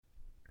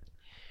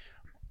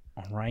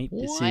All right,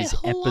 Why,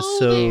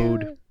 hello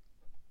there.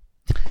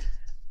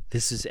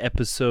 This is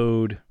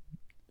episode.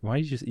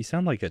 Why did you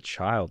sound like a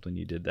child when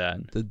you did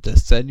that? The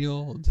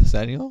decennial.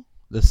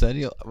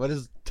 What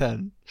is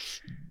 10?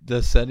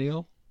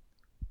 Decennial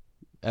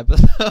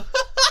episode.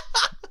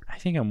 I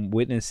think I'm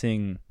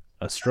witnessing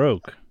a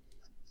stroke.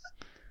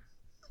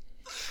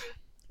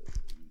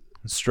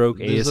 Stroke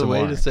There's ASMR. a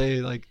way to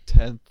say like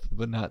 10th,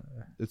 but not.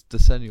 It's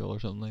decennial or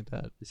something like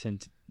that.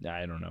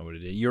 I don't know what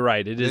it is. You're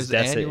right. It is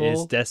There's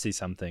annual. It's Deci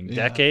something.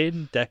 Yeah.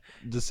 Decade?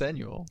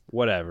 Decennial.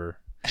 Whatever.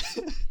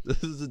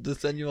 This is a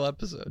decennial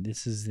episode.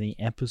 This is the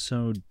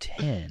episode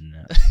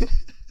 10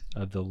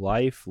 of the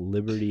Life,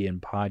 Liberty,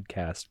 and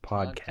Podcast.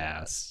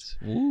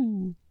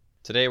 Woo.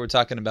 Today we're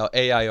talking about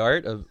AI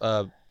art,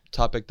 a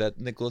topic that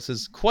Nicholas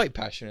is quite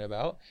passionate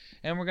about,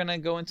 and we're gonna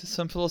go into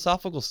some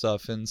philosophical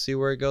stuff and see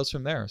where it goes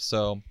from there.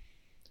 So,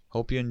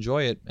 hope you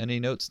enjoy it. Any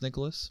notes,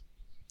 Nicholas?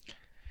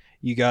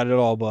 You got it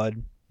all,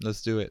 bud.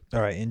 Let's do it.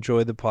 All right,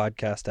 enjoy the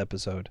podcast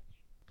episode.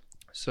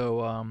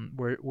 So,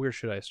 where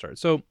should I start?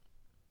 So,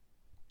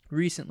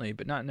 recently,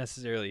 but not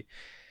necessarily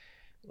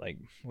like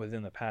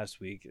within the past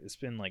week, it's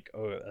been like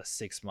a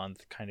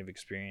 6-month kind of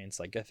experience.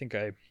 Like, I think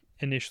I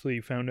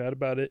initially found out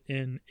about it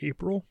in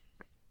April.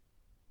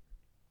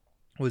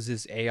 Was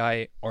this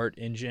AI art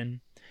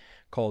engine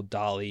called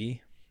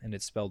DALL-E, and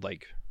it's spelled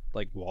like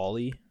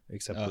Wall-E,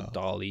 except with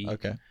DALL-E.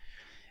 Okay.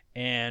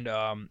 And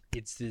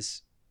it's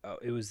this.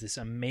 It was this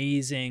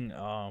amazing.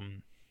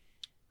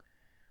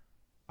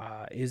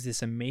 Is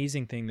this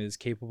amazing thing that is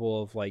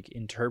capable of like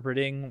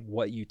interpreting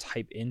what you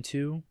type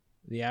into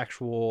the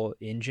actual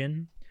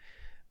engine,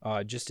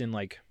 just in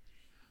like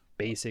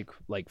basic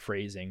like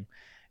phrasing,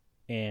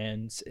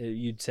 and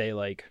you'd say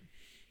like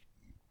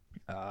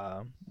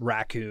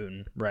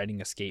raccoon riding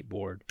a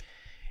skateboard,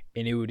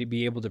 and it would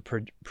be able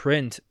to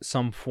print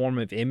some form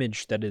of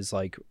image that is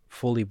like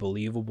fully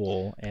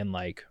believable and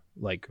like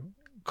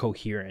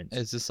coherent.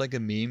 Is this like a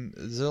meme?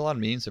 There's a lot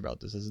of memes about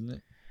this, isn't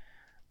it?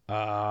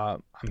 I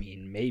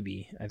mean,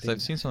 maybe. I think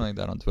I've seen something like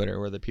that on Twitter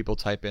where the people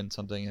type in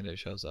something and it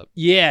shows up.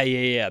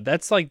 Yeah.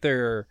 That's like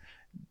their.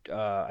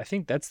 I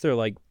think that's their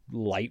like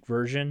light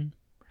version.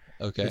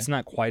 Okay. It's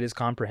not quite as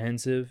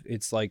comprehensive.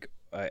 It's like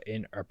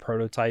in a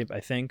prototype, I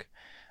think,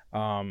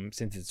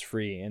 since it's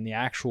free. And the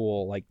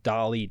actual like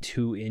DALL-E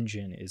 2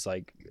 engine is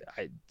like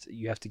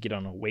you have to get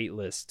on a wait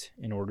list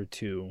in order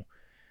to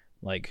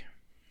like.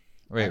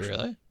 Wait,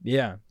 really?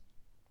 Yeah,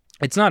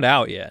 it's not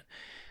out yet,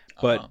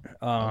 but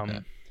okay.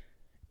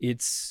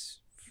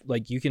 It's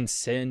like you can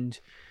send.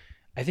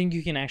 I think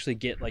you can actually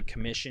get like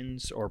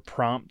commissions or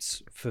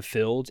prompts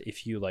fulfilled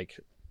if you like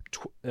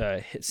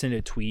send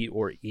a tweet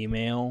or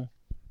email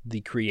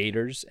the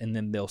creators, and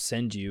then they'll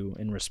send you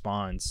in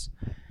response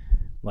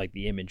like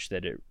the image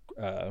that it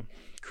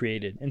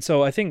created. And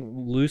so I think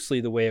loosely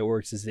the way it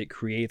works is it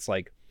creates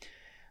like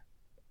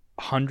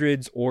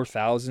hundreds or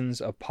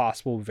thousands of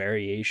possible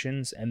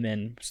variations, and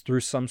then through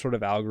some sort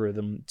of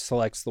algorithm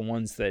selects the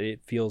ones that it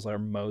feels are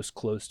most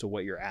close to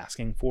what you're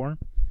asking for.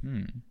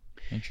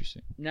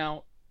 Interesting.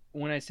 Now,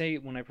 when I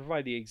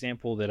provide the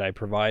example that I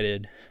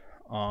provided,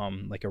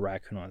 like a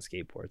raccoon on a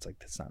skateboard, it's like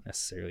that's not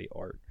necessarily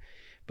art.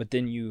 But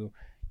then you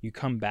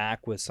come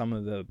back with some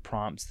of the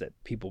prompts that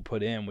people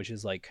put in, which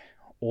is like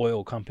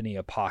oil company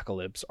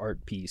apocalypse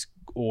art piece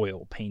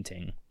oil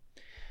painting,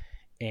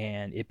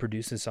 and it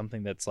produces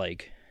something that's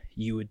like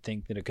you would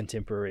think that a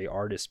contemporary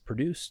artist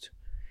produced,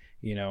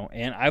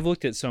 and I've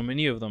looked at so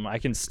many of them, I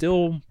can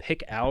still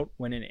pick out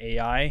when an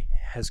AI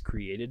has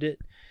created it,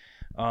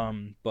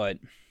 but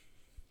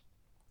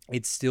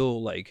it's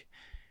still like,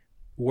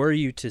 were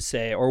you to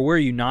say, or were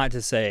you not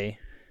to say,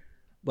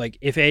 like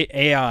if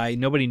AI,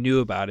 nobody knew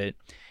about it,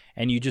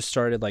 and you just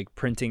started like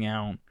printing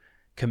out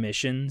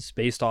commissions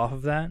based off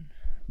of that,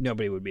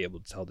 nobody would be able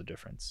to tell the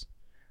difference.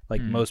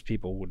 Like most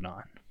people would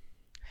not.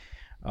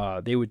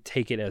 They would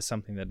take it as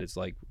something that is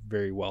like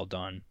very well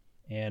done.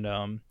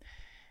 And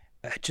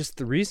just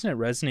the reason it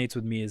resonates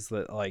with me is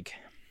that like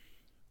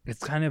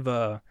it's kind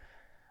of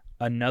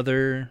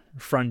another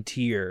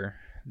frontier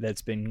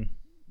that's been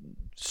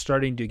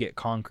starting to get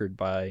conquered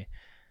by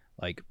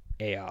like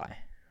AI,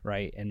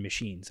 right, and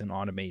machines and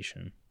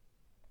automation.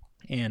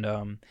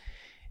 And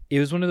it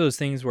was one of those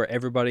things where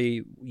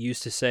everybody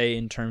used to say,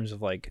 in terms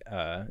of like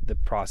the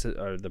process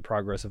or the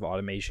progress of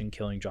automation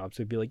killing jobs,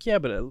 would be like, yeah,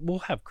 but we'll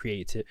have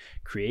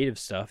creative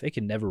stuff. It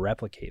can never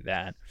replicate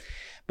that.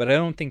 But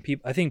I think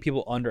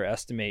people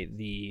underestimate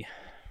the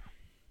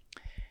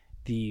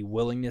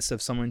willingness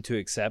of someone to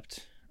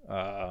accept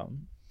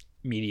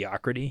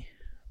mediocrity,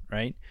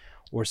 right?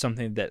 Or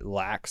something that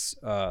lacks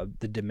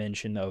the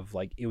dimension of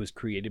like it was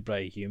created by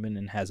a human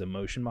and has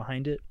emotion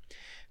behind it,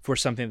 for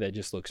something that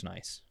just looks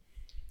nice.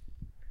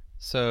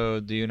 So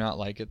do you not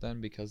like it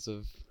then because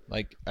of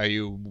like, are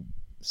you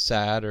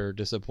sad or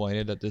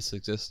disappointed that this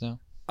exists now?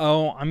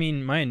 Oh, I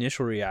mean, my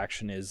initial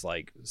reaction is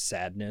like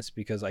sadness,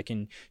 because I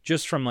can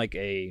just from like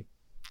I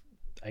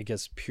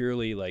guess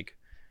purely like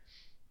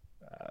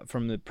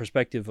from the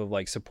perspective of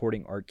like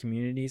supporting art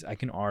communities, I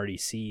can already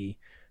see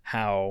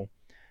how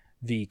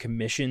the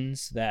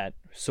commissions that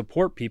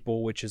support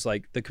people, which is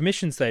like the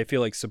commissions that I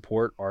feel like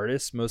support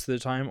artists most of the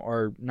time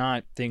are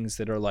not things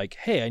that are like,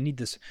 hey, I need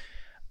this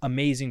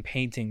amazing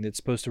painting that's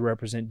supposed to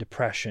represent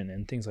depression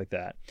and things like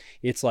that.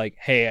 It's like,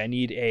 hey, I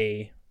need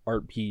a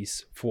art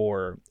piece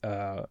for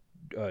a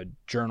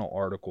journal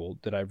article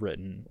that I've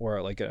written,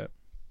 or like a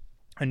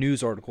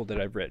news article that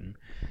I've written.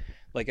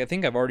 Like, I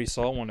think I've already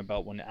saw one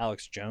about when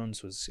Alex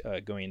Jones was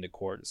going into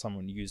court.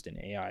 Someone used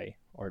an AI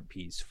art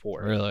piece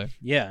for it. Really?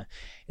 Yeah,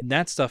 and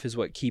that stuff is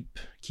what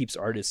keeps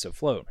artists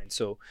afloat. And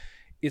so,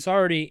 it's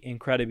already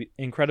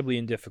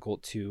incredibly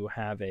difficult to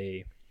have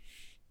a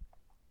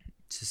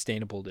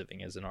sustainable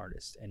living as an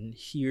artist. And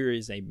here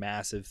is a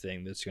massive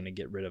thing that's going to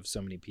get rid of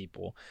so many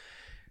people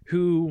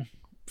who,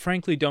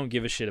 frankly, don't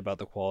give a shit about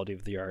the quality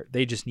of the art.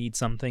 They just need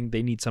something.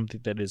 They need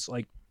something that is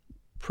like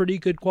pretty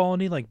good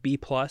quality, like B+,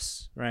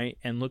 right,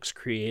 and looks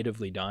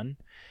creatively done.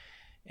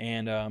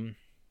 And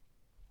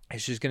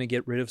it's just going to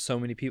get rid of so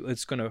many people.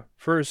 It's going to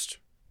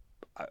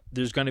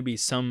there's going to be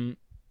some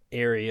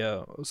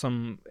area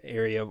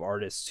of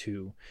artists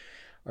who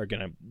are going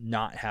to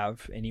not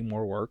have any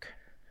more work.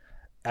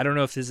 I don't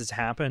know if this has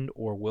happened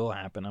or will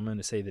happen. I'm going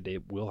to say that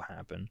it will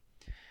happen.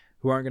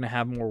 Who aren't going to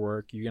have more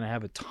work. You're going to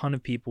have a ton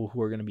of people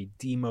who are going to be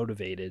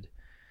demotivated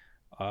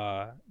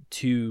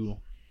to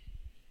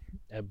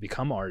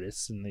become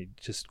artists, and they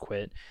just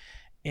quit.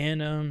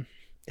 And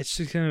it's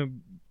just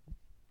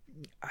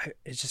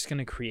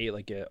gonna create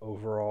like a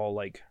overall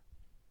like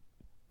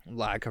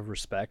lack of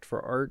respect for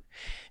art.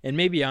 And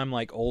maybe I'm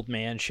like old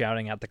man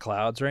shouting at the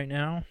clouds right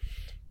now,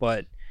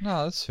 but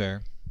No, that's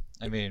fair.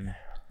 I mean,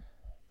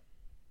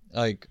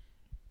 like,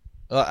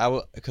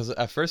 because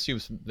at first you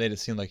made it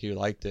seem like you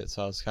liked it,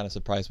 so I was kind of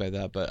surprised by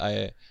that. But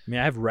I mean,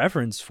 I have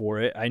reverence for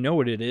it. I know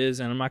what it is,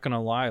 and I'm not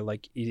gonna lie.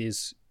 Like,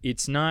 it's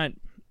not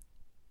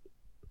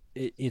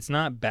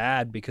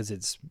bad because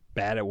it's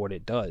bad at what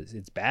it does.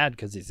 It's bad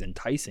because it's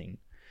enticing.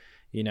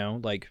 You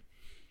know, like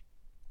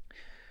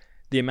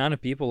the amount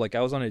of people, like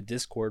I was on a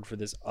Discord for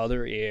this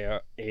other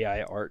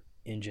AI art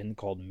engine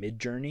called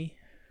Midjourney,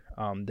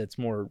 that's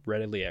more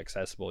readily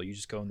accessible. You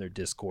just go in their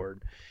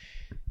Discord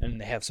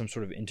and they have some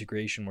sort of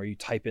integration where you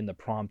type in the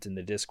prompt in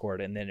the Discord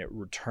and then it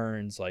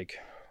returns like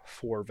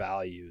 4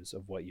 values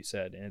of what you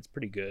said, and it's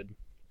pretty good.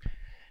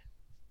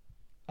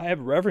 I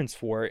have reverence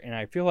for it, and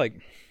I feel like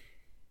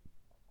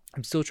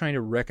I'm still trying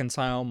to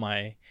reconcile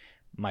my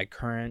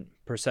current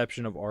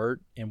perception of art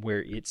and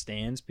where it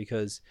stands,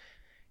 because,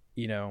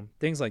 you know,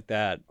 things like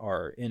that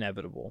are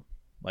inevitable.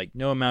 Like,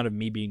 no amount of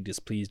me being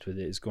displeased with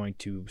it is going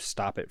to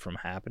stop it from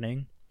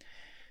happening.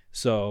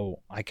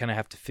 So I kind of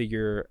have to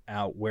figure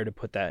out where to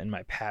put that in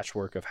my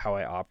patchwork of how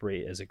I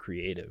operate as a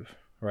creative,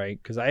 right?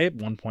 Because I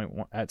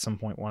at some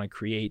point want to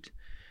create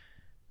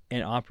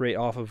and operate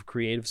off of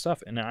creative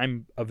stuff, and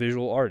I'm a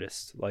visual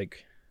artist.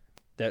 Like,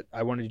 that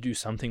I wanted to do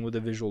something with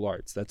the visual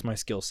arts. That's my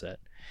skill set.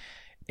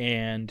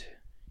 And,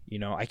 you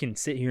know, I can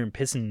sit here and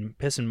piss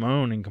and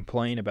moan and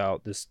complain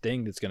about this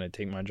thing that's going to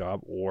take my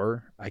job,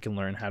 or I can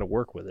learn how to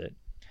work with it.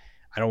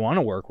 I don't want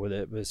to work with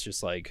it, but it's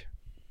just like,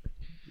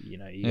 you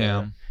know, you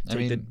gotta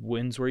take the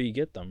wins where you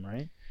get them,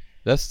 right?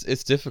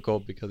 It's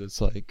difficult because it's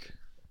like,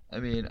 I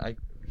mean, I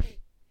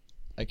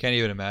can't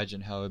even imagine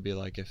how it would be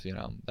like if, you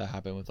know, that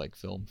happened with like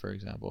film, for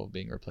example,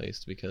 being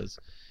replaced, because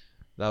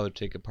that would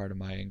take a part of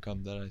my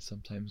income that I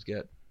sometimes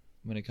get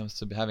when it comes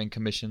to having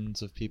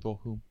commissions of people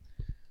who,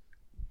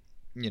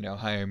 you know,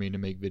 hire me to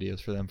make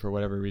videos for them for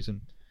whatever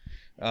reason.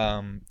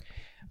 I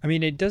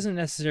mean, it doesn't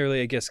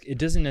necessarily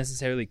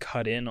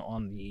cut in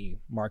on the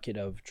market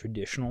of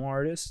traditional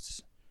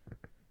artists.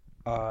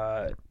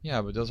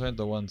 Yeah, but those aren't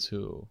the ones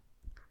who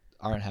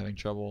aren't having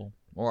trouble,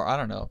 or I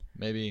don't know,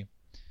 maybe.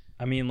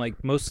 I mean,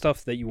 like, most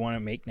stuff that you want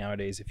to make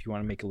nowadays, if you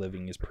want to make a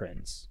living, is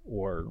prints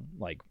or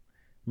like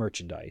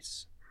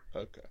merchandise.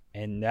 Okay.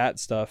 And that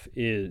stuff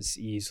is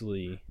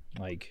easily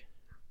like,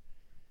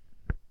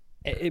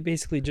 it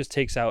basically just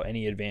takes out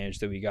any advantage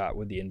that we got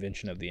with the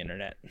invention of the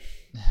internet.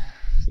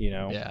 You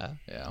know?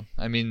 Yeah.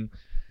 I mean,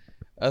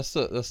 that's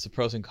the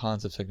pros and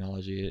cons of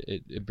technology.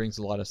 It brings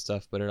a lot of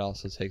stuff, but it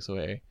also takes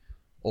away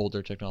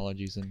older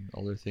technologies and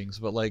older things.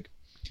 But like,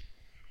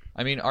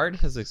 I mean, art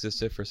has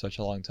existed for such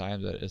a long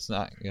time that it's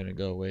not going to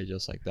go away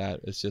just like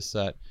that. It's just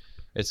that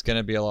it's going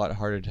to be a lot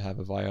harder to have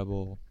a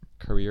viable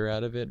career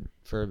out of it,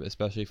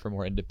 especially for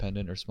more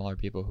independent or smaller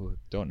people who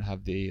don't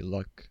have the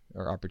luck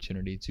or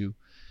opportunity to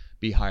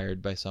be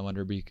hired by someone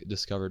or be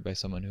discovered by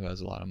someone who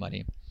has a lot of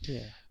money.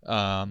 Yeah.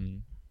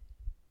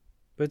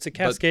 But it's a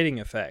cascading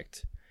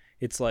effect.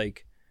 It's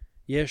like,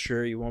 yeah,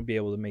 sure, you won't be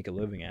able to make a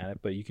living at it,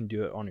 but you can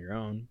do it on your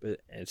own. But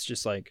it's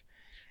just like,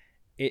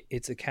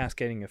 it's a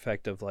cascading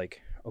effect of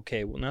like,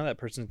 okay, well, now that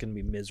person's going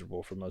to be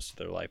miserable for most of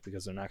their life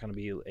because they're not going to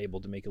be able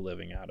to make a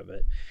living out of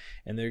it.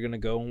 And they're going to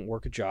go and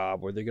work a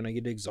job where they're going to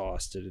get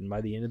exhausted. And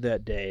by the end of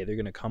that day, they're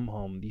going to come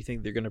home. Do you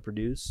think they're going to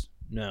produce?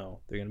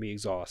 No, they're going to be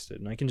exhausted.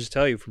 And I can just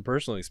tell you from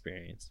personal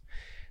experience,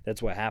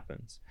 that's what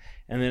happens.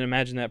 And then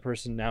imagine that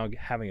person now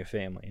having a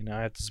family. And now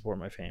I have to support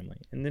my family.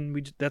 And then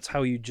that's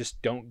how you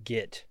just don't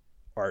get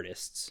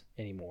artists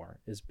anymore,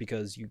 is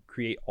because you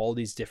create all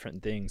these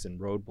different things and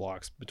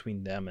roadblocks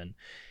between them and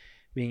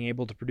being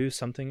able to produce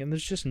something, and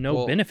there's just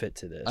no benefit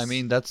to this. I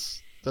mean,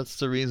 that's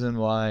the reason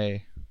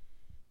why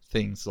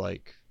things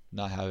like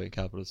not having a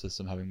capitalist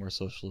system, having more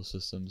socialist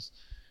systems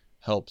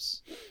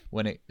helps,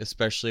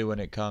 especially when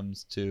it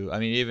comes to, I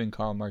mean, even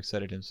Karl Marx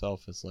said it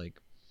himself, is like,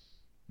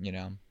 you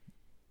know,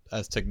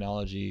 as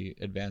technology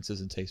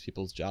advances and takes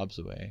people's jobs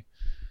away,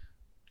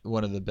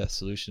 one of the best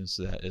solutions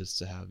to that is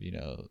to have, you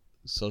know,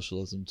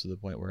 socialism to the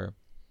point where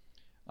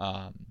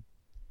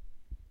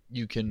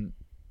you can,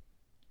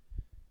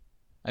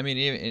 I mean,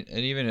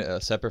 even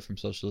separate from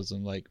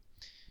socialism, like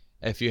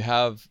if you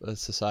have a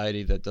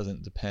society that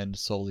doesn't depend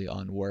solely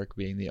on work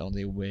being the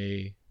only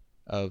way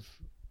of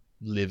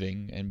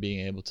living and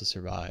being able to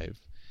survive,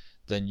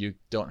 then you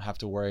don't have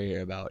to worry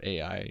about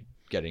AI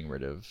getting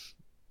rid of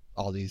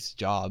all these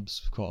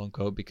jobs, quote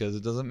unquote, because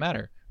it doesn't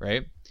matter,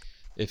 right?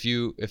 If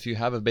you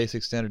have a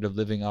basic standard of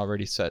living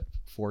already set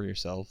for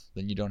yourself,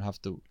 then you don't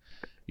have to,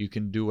 you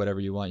can do whatever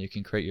you want. You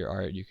can create your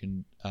art, you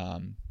can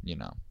you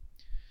know,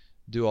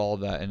 do all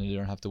of that, and you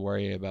don't have to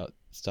worry about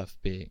stuff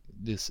being,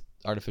 this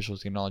artificial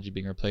technology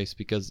being replaced,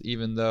 because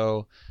even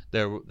though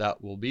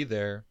that will be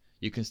there,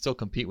 you can still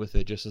compete with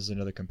it just as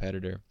another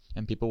competitor,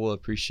 and people will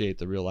appreciate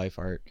the real life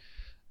art.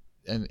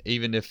 And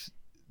even if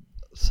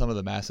some of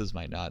the masses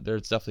might not,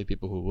 there's definitely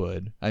people who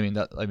would. I mean,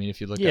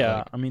 if you look at,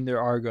 like, I mean,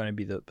 there are going to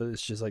be but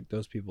it's just like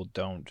those people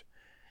don't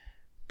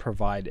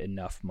provide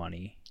enough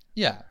money.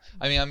 Yeah,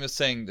 I mean, I'm just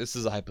saying this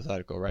is a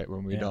hypothetical, right?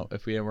 When we don't,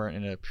 if we weren't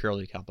in a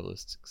purely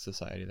capitalist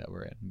society that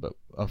we're in, but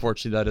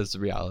unfortunately that is the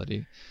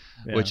reality,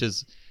 which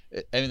is,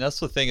 I mean, that's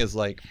the thing, is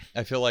like,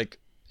 I feel like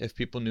if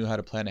people knew how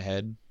to plan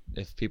ahead,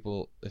 if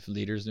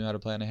leaders knew how to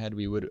plan ahead,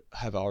 we would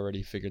have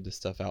already figured this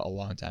stuff out a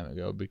long time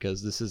ago,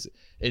 because this is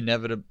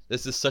inevitable.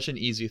 This is such an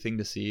easy thing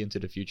to see into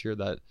the future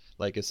that,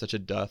 like, it's such a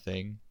duh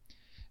thing.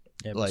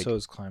 Yeah, but like, so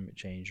is climate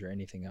change or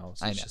anything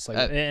else. It's I know. just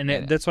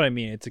like, that's what I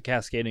mean. It's a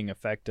cascading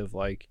effect of,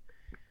 like,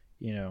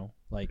 you know,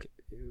 like,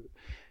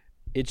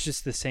 it's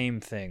just the same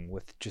thing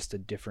with just a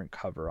different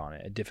cover on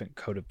it, a different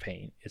coat of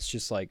paint. It's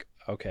just like,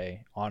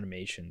 okay,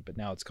 automation, but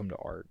now it's come to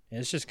art. And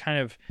it's just kind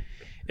of,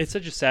 it's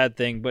such a sad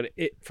thing, but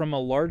it, from a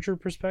larger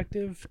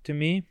perspective, to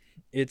me,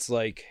 it's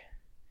like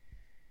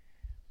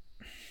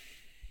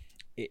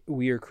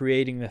we are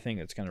creating the thing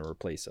that's going to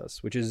replace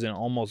us, which is an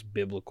almost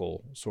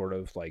biblical sort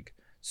of like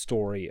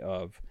story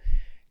of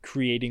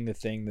creating the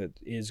thing that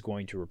is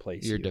going to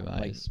replace your you,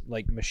 demise,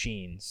 like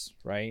machines,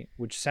 right?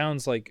 Which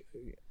sounds like,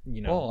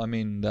 you know, well, I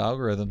mean, the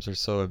algorithms are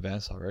so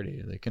advanced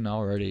already. They can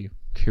already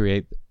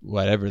create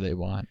whatever they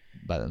want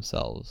by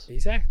themselves.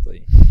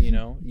 Exactly. You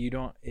know, you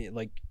don't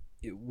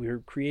we're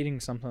creating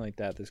something like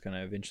that that's going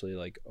to eventually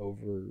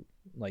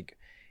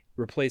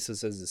replace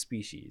us as a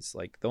species.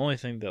 Like, the only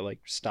thing that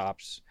like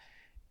stops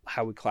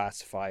how we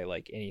classify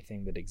like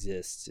anything that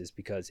exists is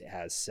because it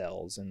has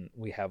cells, and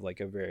we have like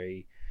a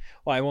very,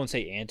 well, I won't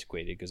say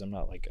antiquated because I'm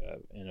not like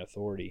an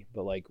authority,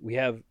 but like we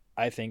have,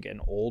 I think, an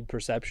old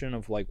perception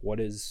of like what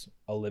is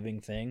a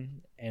living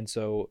thing. And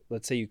so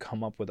let's say you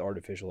come up with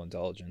artificial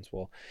intelligence.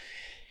 Well,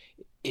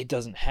 it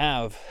doesn't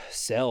have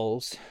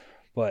cells,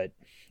 but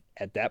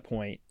at that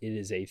point it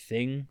is a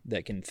thing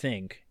that can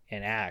think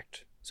and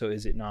act. So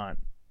is it not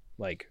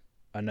like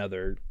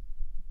another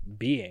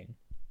being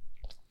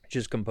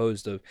just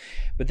composed of,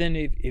 but then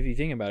if you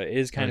think about it, it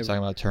is kind of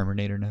talking about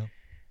Terminator now.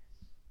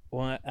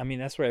 Well, I mean,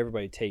 that's where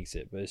everybody takes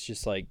it, but it's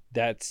just like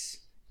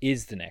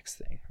is the next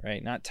thing,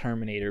 right? Not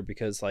Terminator,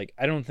 because like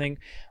I don't think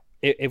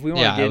if we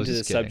want to get into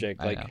the subject,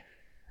 like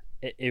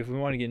if we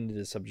want to get into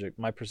the subject,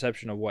 my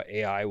perception of what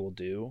AI will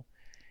do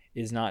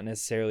is not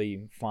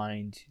necessarily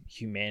find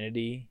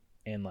humanity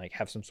and like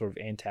have some sort of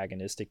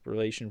antagonistic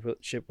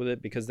relationship with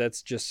it, because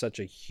that's just such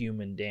a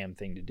human damn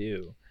thing to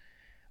do.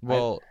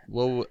 Well,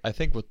 I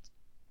think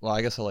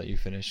I guess I'll let you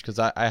finish, because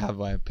I have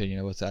my opinion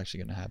of what's actually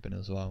going to happen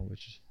as well,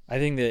 which I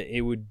think that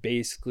it would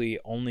basically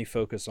only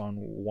focus on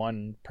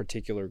one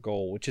particular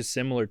goal, which is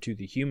similar to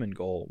the human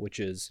goal, which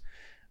is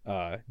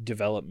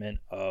development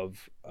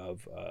of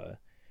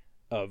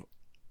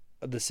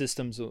the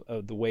systems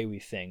of the way we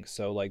think.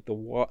 So like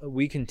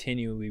we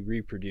continually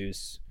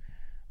reproduce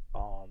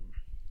to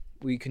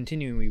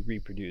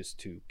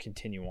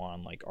continue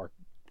on like our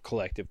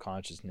collective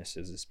consciousness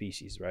as a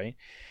species, right?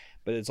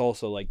 But it's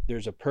also like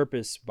there's a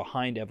purpose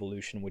behind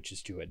evolution, which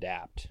is to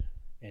adapt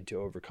and to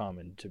overcome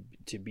and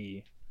to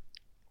be,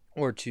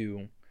 or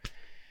to,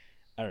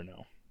 I don't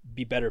know,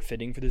 be better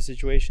fitting for the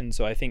situation.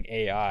 So I think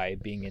AI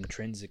being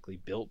intrinsically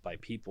built by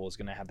people is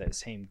going to have that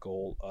same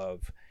goal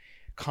of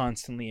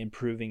constantly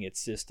improving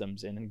its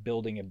systems and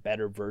building a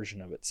better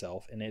version of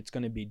itself. And it's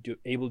going to be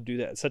able to do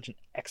that at such an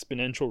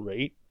exponential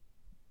rate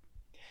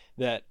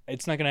that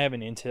it's not going to have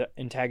an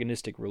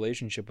antagonistic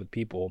relationship with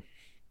people.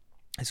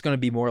 It's going to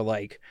be more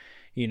like,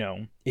 you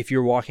know, if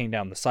you're walking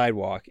down the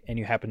sidewalk and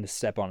you happen to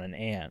step on an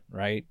ant,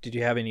 right? Did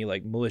you have any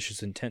like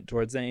malicious intent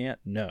towards the ant?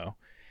 No.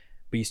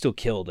 But you still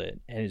killed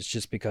it. And it's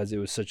just because it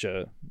was such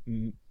a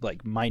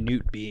like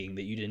minute being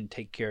that you didn't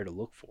take care to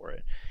look for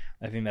it.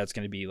 I think that's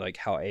going to be like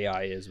how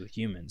AI is with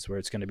humans, where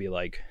it's going to be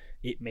like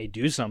it may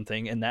do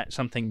something and that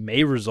something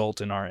may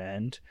result in our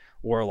end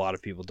or a lot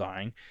of people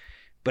dying,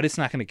 but it's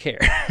not going to care.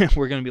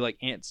 We're going to be like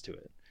ants to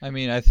it. I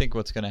mean, I think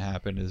what's going to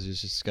happen is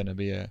it's just going to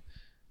be a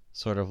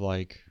sort of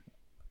like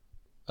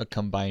a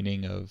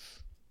combining of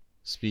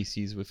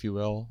species, if you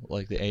will,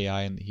 like the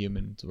AI and the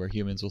humans, where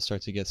humans will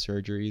start to get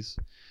surgeries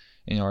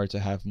in order to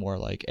have more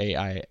like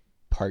AI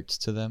parts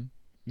to them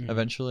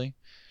eventually,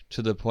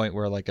 to the point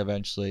where like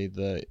eventually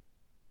the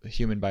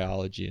human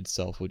biology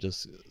itself will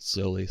just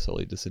slowly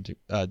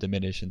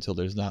diminish until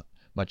there's not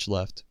much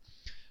left.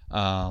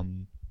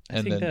 And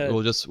then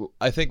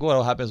I think what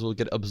will happen is we'll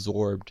get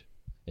absorbed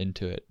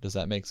into it. Does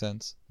that make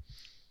sense?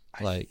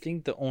 I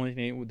think the only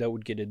thing that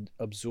would get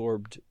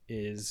absorbed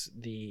is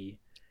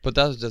but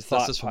that's just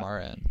from our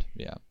end.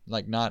 Yeah.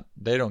 Like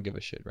they don't give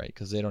a shit, right?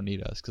 Because they don't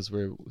need us because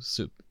we're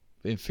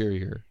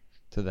inferior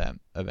to them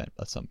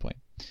at some point.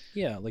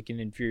 Yeah, like an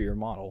inferior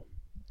model.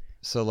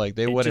 So like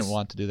they wouldn't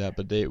want to do that,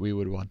 but we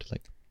would want to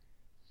like.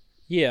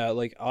 Yeah,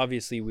 like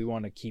obviously we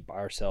want to keep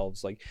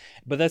ourselves like,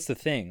 but that's the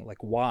thing.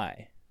 Like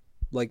why?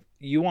 Like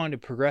you want to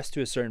progress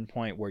to a certain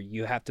point where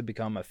you have to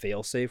become a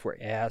failsafe where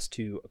it has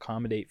to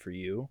accommodate for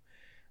you.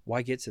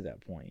 Why get to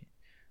that point?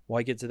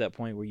 Why get to that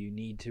point where you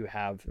need to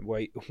have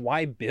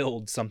why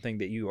build something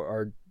that you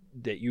are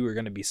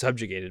going to be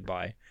subjugated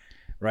by,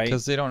 right?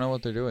 Because they don't know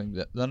what they're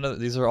doing.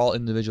 These are all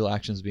individual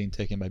actions being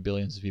taken by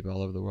billions of people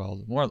all over the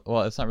world.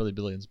 Well, it's not really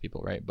billions of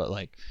people, right? But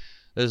like,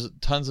 there's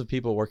tons of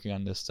people working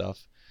on this stuff,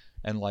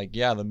 and like,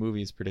 yeah, the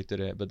movies predicted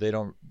it, but they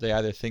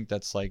either think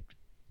that's like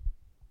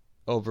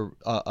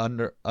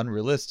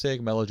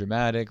unrealistic,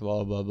 melodramatic,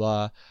 blah blah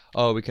blah.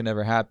 Oh, it can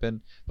never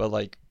happen. But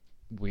like,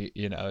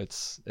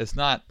 it's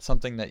not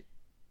something that.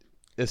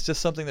 It's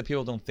just something that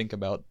people don't think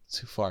about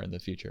too far in the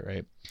future,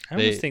 right? I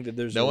almost think that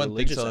there's no a one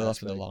thinks religious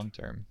enough in the long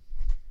term.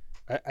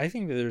 I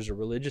think that there's a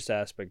religious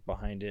aspect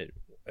behind it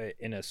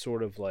in a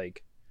sort of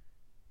like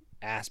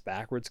ass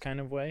backwards kind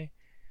of way.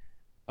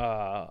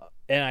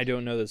 And I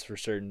don't know this for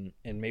certain,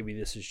 and maybe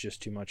this is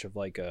just too much of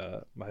like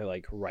my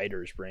like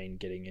writer's brain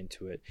getting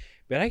into it.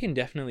 But I can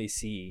definitely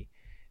see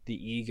the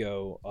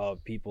ego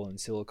of people in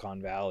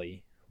Silicon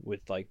Valley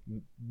with like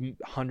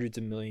hundreds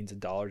of millions of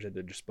dollars at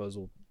their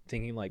disposal,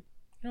 thinking like,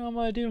 you know what I'm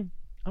gonna do?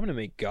 I'm gonna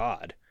make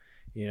God,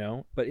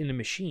 but in a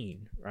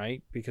machine,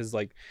 right? Because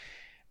like,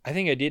 I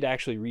think I did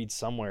actually read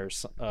somewhere,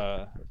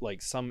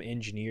 like some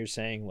engineer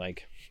saying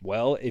like,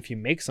 well, if you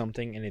make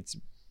something and it's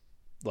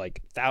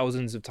like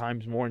thousands of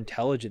times more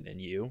intelligent than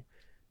you,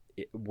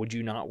 would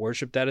you not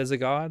worship that as a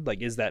god?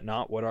 Like, is that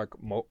not what our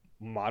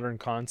modern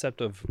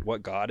concept of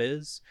what God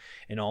is?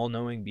 An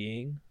all-knowing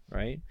being,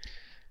 right?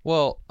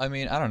 Well, I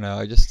mean, I don't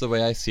know. Just the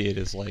way I see it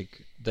is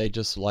like they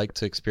just like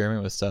to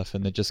experiment with stuff,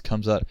 and it just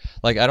comes out.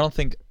 Like, I don't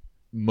think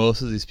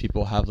most of these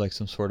people have like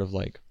some sort of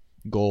like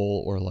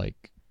goal or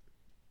like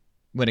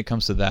when it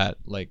comes to that,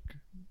 like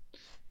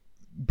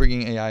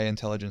bringing AI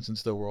intelligence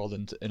into the world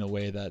in a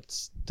way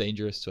that's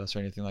dangerous to us or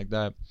anything like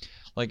that.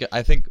 Like,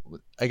 I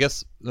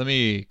guess let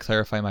me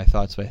clarify my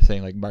thoughts by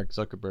saying like Mark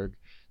Zuckerberg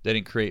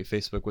didn't create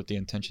Facebook with the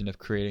intention of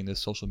creating this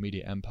social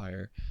media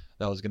empire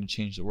that was going to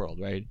change the world,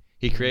 right?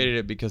 He created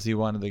it because he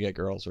wanted to get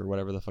girls or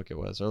whatever the fuck it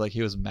was. Or like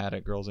he was mad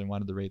at girls and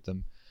wanted to rate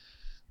them.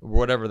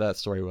 Whatever that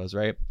story was,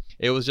 right?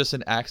 It was just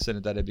an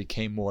accident that it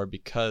became more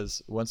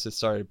because once it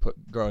started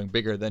growing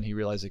bigger, then he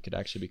realized it could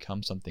actually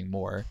become something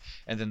more.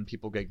 And then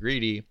people get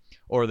greedy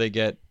or they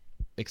get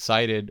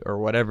excited or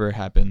whatever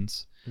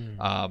happens.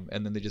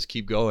 And then they just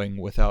keep going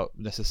without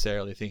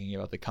necessarily thinking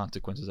about the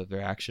consequences of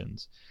their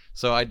actions.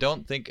 So I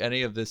don't think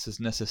any of this is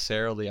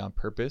necessarily on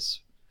purpose.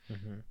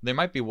 There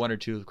might be one or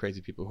two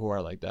crazy people who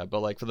are like that,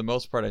 but like for the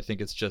most part, I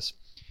think it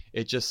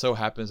just so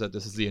happens that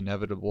this is the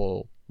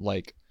inevitable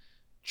like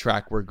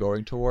track we're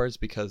going towards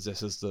because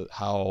this is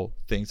how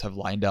things have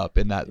lined up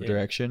in that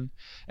direction.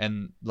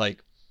 And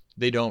like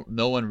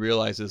no one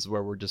realizes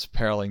where we're just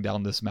paralleling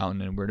down this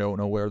mountain and we don't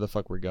know where the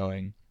fuck we're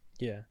going.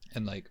 Yeah.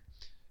 And like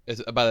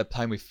by the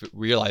time we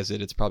realize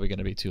it, it's probably going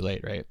to be too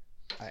late, right?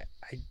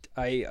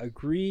 I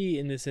agree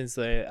in the sense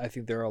that I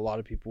think there are a lot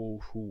of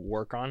people who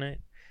work on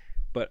it,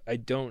 but I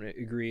don't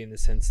agree in the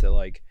sense that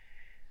like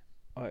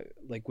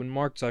when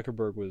Mark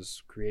Zuckerberg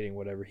was creating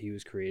whatever he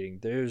was creating,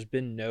 there's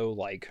been no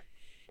like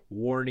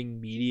warning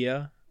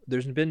media.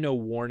 There's been no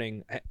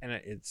warning, and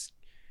it's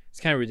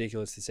kind of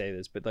ridiculous to say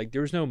this, but like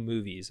there was no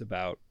movies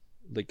about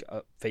like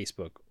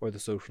Facebook or the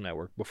social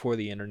network before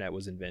the internet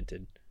was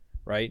invented,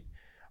 right?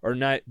 Or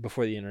not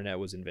before the internet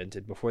was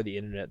invented, before the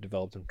internet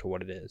developed into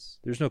what it is.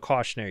 There's no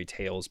cautionary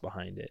tales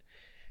behind it.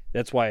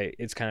 That's why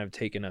it's kind of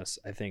taken us,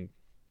 I think,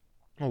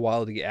 a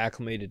while to get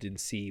acclimated and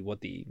see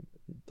what the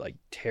like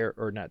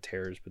not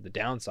terrors, but the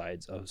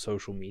downsides of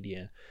social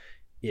media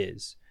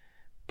is.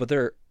 But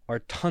there are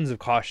tons of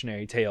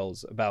cautionary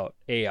tales about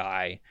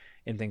AI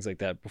and things like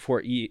that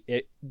before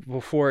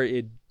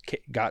it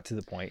got to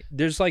the point.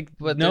 There's like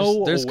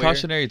there's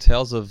cautionary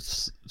tales of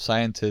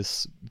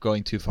scientists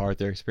going too far with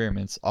their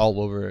experiments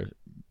all over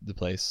the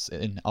place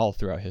in all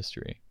throughout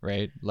history,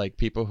 right? Like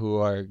people who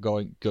are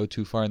go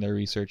too far in their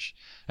research.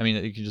 I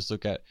mean, you can just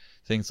look at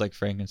things like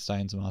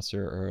Frankenstein's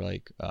monster, or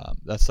like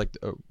that's like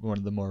one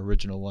of the more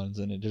original ones,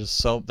 and it just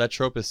so that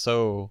trope is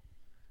so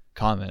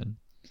common.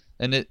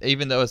 And it,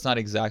 even though it's not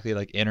exactly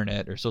like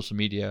internet or social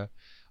media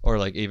or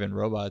like even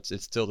robots,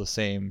 it's still the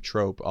same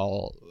trope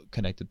all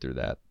connected through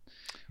that,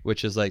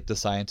 which is like the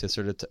scientist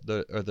or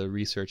the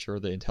researcher or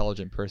the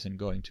intelligent person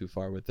going too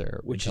far with their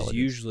which is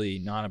usually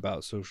not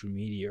about social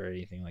media or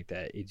anything like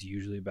that. It's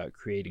usually about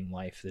creating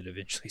life that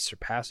eventually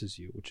surpasses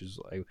you, which is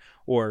like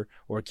or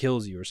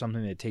kills you, or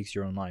something that takes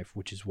your own life,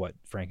 which is what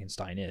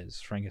Frankenstein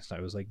is.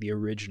 Frankenstein was like the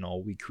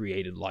original, we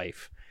created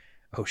life.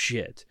 Oh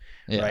shit.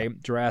 Yeah.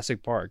 Right?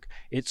 Jurassic Park.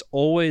 It's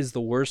always the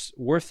worst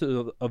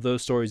of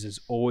those stories is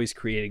always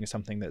creating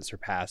something that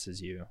surpasses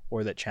you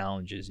or that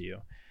challenges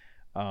you.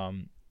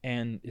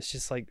 And it's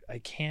just like, I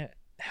can't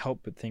help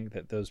but think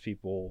that those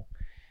people,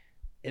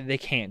 they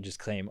can't just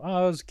claim,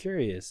 oh, I was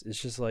curious.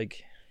 It's just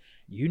like,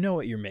 you know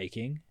what you're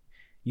making.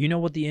 You know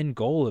what the end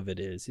goal of it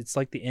is. It's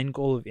like the end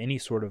goal of any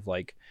sort of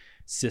like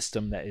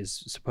system that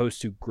is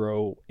supposed to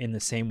grow in the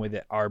same way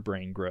that our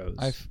brain grows.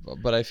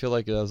 But I feel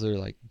like those are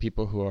like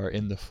people who are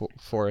in the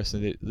forest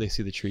and they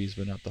see the trees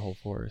but not the whole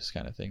forest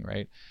kind of thing,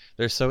 right?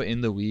 They're so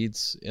in the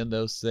weeds in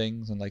those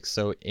things and like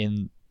so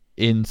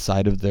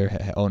inside of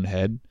their own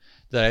head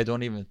that I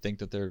don't even think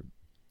that they're,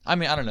 I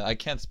mean, I don't know. I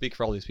can't speak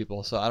for all these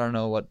people, so I don't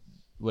know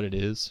what it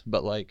is,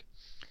 but like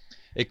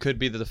it could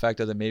be that the fact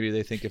that maybe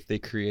they think if they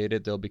create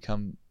it, they'll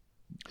become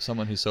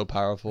someone who's so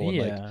powerful and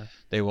like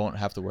they won't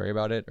have to worry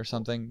about it or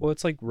something. Well,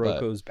 it's like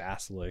Roko's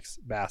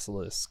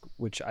basilisk,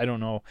 which I don't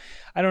know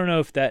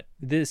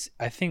if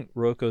I think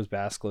Roko's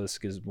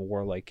basilisk is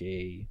more like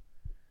a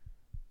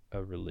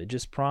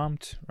religious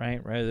prompt,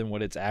 right, rather than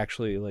what it's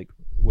actually like,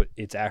 what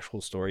its actual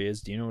story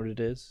is. Do you know what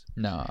it is?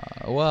 No.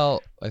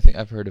 Well, I think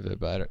I've heard of it,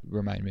 but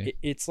remind me.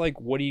 It's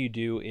like, what do you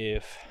do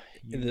if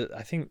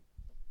I think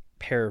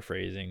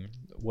paraphrasing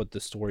what the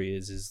story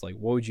is like,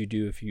 what would you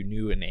do if you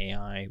knew an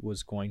AI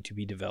was going to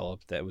be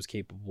developed that was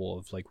capable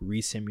of like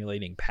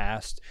resimulating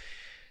past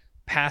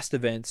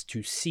events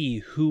to see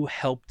who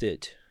helped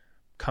it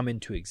come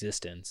into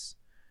existence,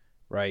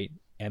 right?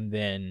 And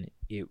then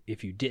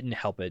if you didn't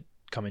help it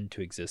come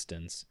into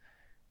existence,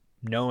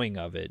 knowing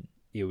of it,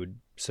 it would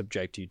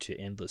subject you to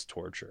endless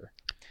torture.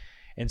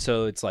 And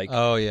so it's like,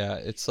 oh yeah,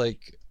 it's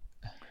like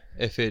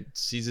if it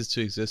ceases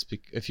to exist,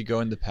 if you go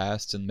in the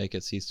past and make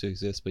it cease to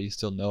exist, but you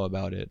still know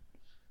about it,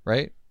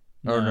 right?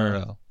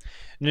 No.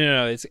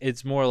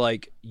 It's more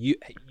like you,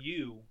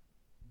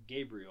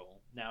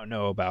 Gabriel, now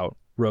know about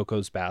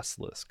Roko's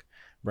basilisk,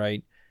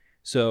 right?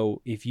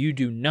 So if you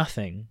do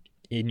nothing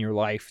in your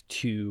life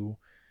to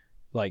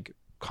like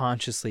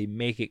consciously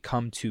make it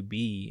come to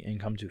be and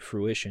come to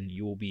fruition,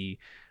 you will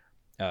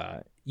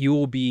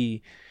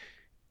be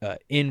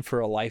in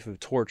for a life of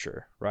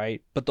torture,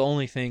 right? But the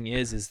only thing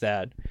is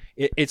that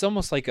it's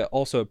almost like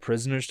also a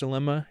prisoner's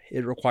dilemma.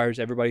 It requires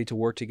everybody to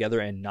work together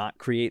and not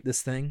create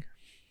this thing,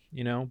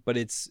 you know. But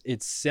it's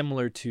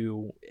similar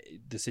to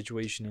the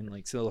situation in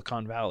like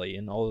Silicon Valley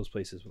and all those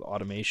places with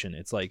automation.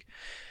 It's like,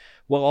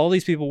 well, all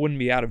these people wouldn't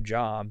be out of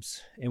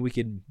jobs, and we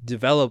could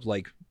develop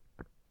like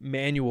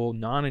manual,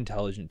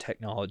 non-intelligent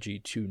technology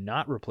to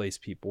not replace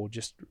people,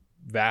 just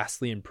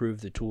vastly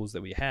improve the tools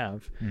that we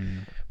have.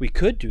 We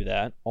could do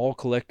that all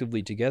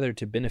collectively together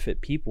to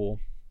benefit people,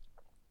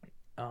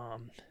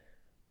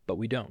 but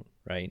we don't,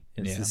 right?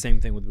 And it's the same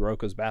thing with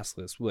Roko's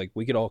basilisk. Like,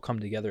 we could all come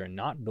together and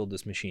not build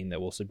this machine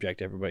that will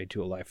subject everybody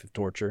to a life of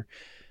torture,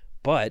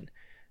 but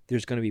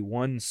there's going to be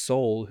one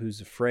soul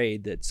who's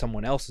afraid that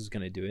someone else is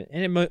going to do it,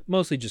 and it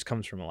mostly just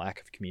comes from a lack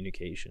of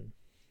communication.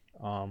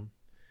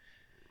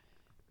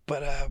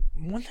 But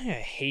one thing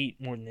I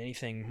hate more than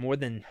anything, more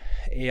than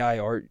AI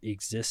art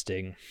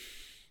existing,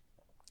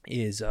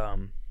 is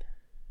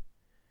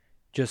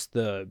just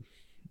the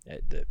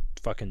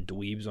fucking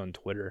dweebs on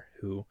Twitter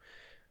who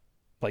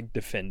like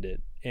defend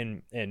it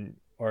and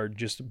are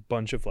just a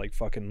bunch of like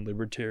fucking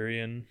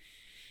libertarian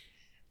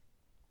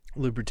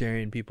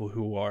people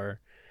who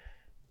are,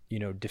 you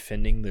know,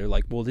 defending. They're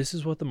like, well, this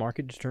is what the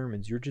market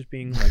determines. You're just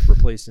being like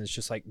replaced. And it's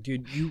just like,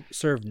 dude, you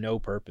serve no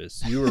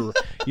purpose. You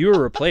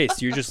were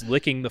replaced. You're just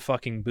licking the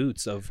fucking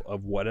boots of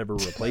whatever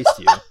replaced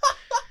you.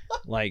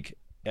 Like,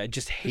 I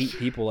just hate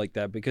people like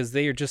that because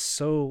they are just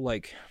so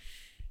like,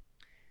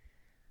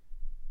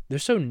 they're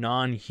so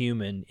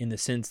non-human in the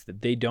sense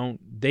that they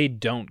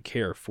don't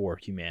care for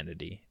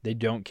humanity. They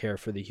don't care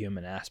for the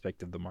human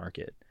aspect of the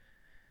market.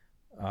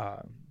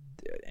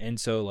 And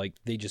so like,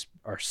 they just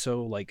are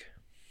so like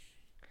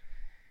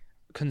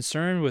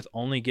concerned with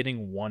only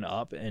getting one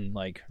up and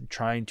like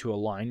trying to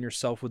align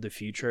yourself with the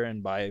future,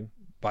 and by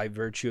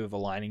virtue of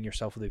aligning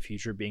yourself with the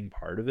future, being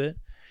part of it.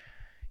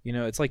 You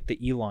know, it's like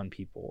the Elon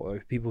people, or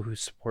people who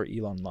support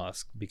Elon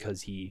Musk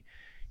because he,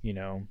 you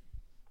know,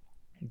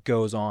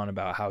 goes on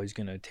about how he's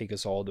going to take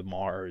us all to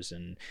Mars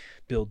and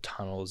build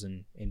tunnels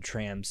and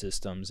tram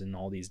systems and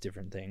all these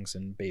different things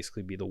and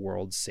basically be the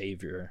world's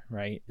savior,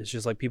 right? It's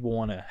just like people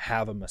want to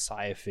have a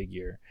messiah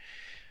figure.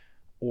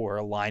 or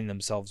align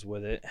themselves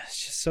with it.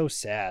 It's just so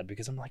sad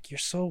because I'm like, you're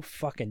so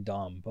fucking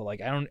dumb, but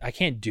like I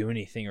can't do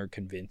anything or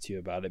convince you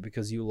about it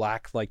because you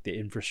lack like the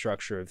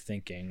infrastructure of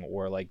thinking,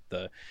 or like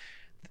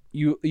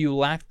you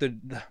lack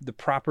the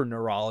proper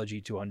neurology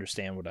to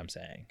understand what I'm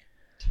saying.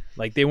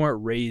 Like they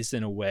weren't raised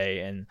in a way,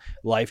 and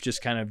life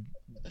just kind of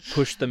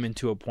pushed them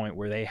into a point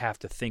where they have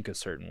to think a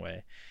certain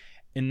way.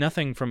 And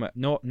nothing from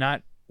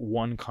not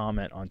one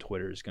comment on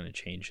Twitter is going to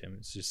change him.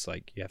 It's just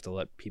like you have to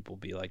let people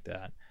be like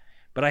that.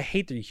 But I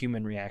hate the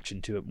human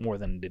reaction to it more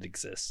than it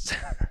exists.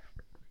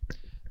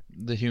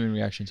 The human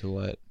reaction to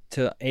what?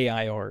 To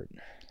AI art.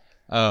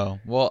 Oh,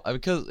 well,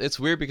 because it's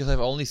weird because I've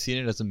only seen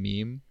it as a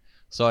meme,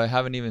 so I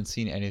haven't even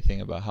seen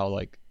anything about how,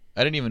 like,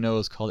 I didn't even know it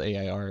was called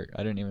AI art.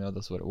 I didn't even know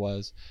that's what it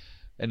was.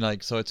 And,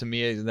 like, so to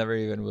me, it never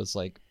even was,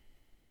 like,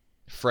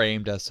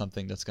 framed as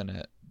something that's going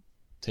to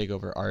take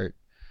over art.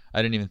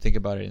 I didn't even think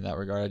about it in that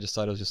regard. I just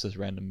thought it was just this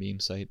random meme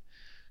site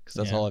because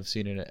that's all I've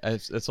seen in it.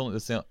 It's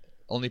the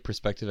only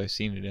perspective I've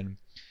seen it in.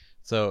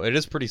 So it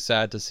is pretty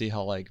sad to see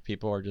how like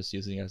people are just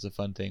using it as a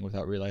fun thing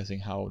without realizing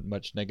how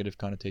much negative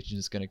connotations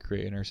it's going to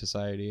create in our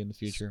society in the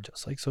future. It's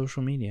just like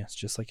social media. It's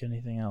just like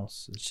anything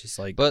else. It's just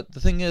like. But the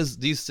thing is,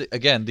 these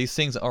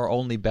things are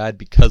only bad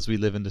because we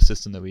live in the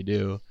system that we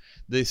do.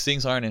 These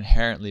things aren't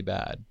inherently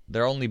bad.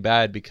 They're only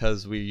bad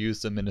because we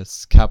use them in a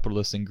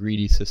capitalist and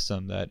greedy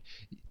system that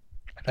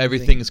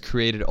everything is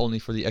created only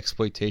for the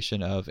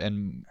exploitation of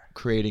and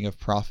creating of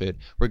profit,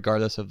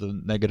 regardless of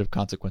the negative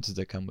consequences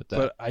that come with that.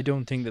 But I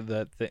don't think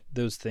that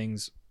those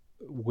things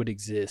would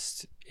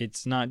exist.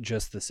 It's not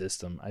just the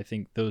system. I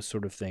think those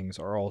sort of things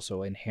are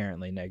also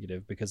inherently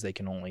negative because they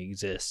can only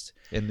exist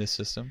in this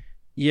system.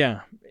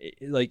 Yeah,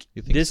 like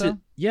you think this. So?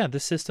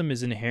 This system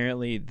is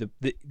inherently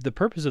the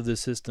purpose of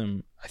this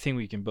system. I think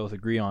we can both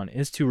agree on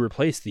is to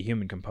replace the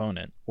human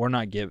component, or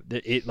not give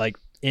it like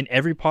in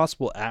every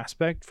possible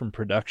aspect, from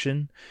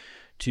production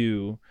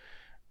to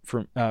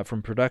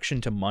from production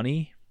to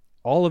money.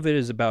 All of it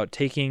is about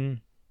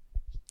taking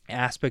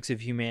aspects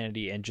of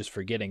humanity and just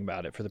forgetting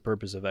about it for the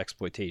purpose of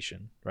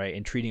exploitation, right?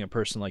 And treating a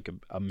person like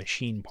a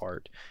machine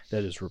part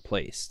that is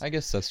replaced. I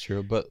guess that's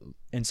true,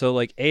 and so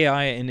like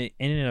AI in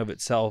and of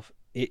itself,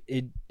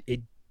 it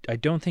I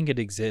don't think it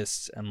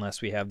exists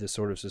unless we have this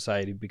sort of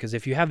society, because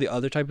if you have the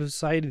other type of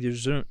society,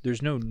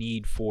 there's no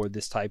need for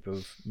this type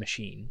of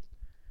machine.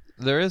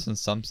 There is in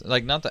some,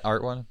 like, not the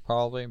art one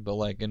probably, but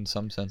like in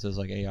some senses,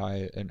 like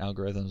AI and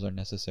algorithms are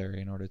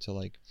necessary in order to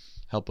like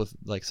help with,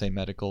 like, say,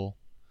 medical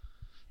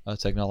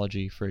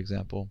technology, for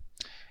example,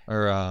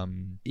 or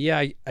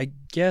I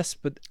guess,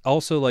 but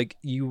also like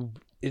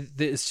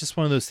it's just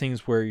one of those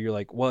things where you're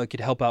like, well, it could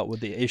help out with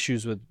the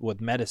issues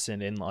with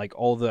medicine and like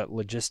all the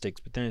logistics,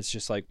 but then it's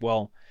just like,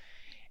 well,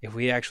 if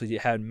we actually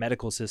had a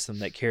medical system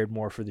that cared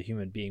more for the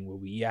human being,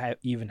 would we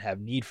even have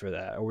need for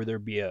that? Or would there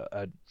be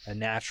a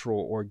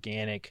natural,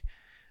 organic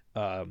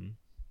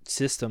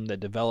system that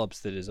develops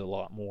that is a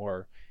lot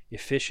more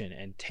efficient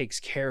and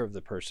takes care of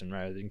the person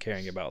rather than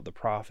caring about the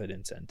profit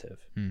incentive?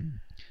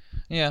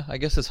 Yeah, I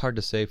guess it's hard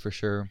to say for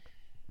sure.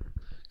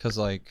 Because,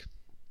 like,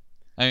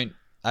 I mean,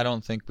 I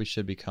don't think we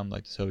should become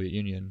like the Soviet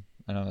Union.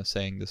 And I'm not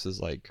saying this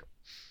is like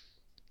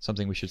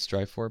something we should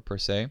strive for per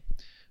se.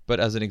 But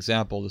as an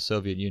example, the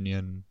Soviet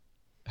Union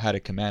had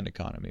a command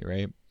economy,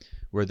 right?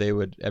 Where they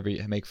would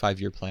make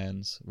 5-year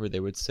plans where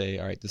they would say,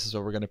 all right, this is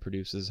what we're going to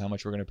produce. This is how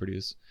much we're going to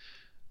produce.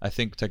 I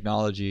think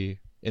technology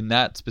in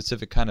that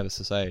specific kind of a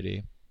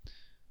society,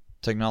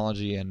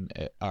 technology and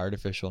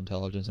artificial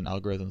intelligence and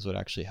algorithms would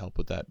actually help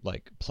with that,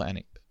 like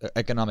planning,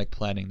 economic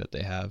planning that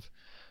they have.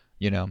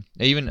 You know,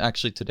 even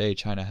actually today,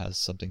 China has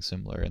something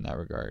similar in that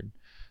regard.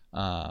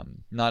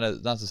 Not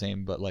the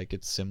same, but like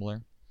it's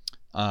similar.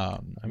 I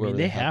mean,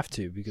 they have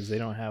to, because they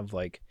don't have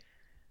like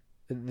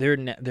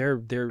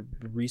their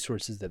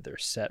resources that they're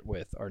set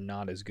with are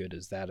not as good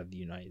as that of the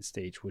United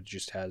States, which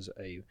just has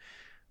a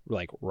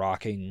like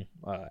rocking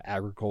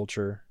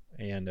agriculture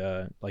and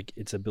like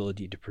its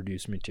ability to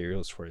produce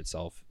materials for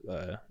itself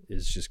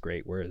is just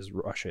great, whereas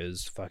Russia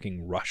is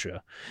fucking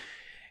Russia.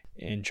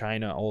 And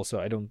China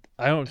also, I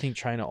don't think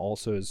China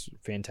also is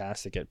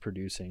fantastic at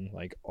producing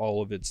like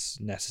all of its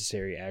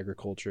necessary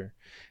agriculture,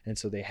 and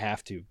so they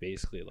have to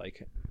basically,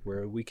 like,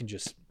 where we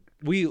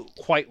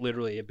quite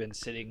literally have been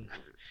sitting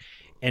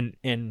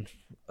and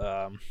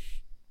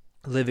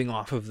living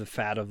off of the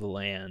fat of the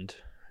land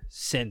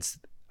since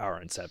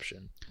our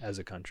inception as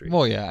a country.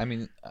 Well, yeah, I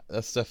mean,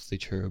 that's definitely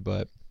true,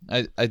 but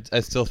I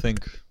still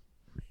think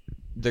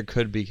there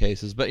could be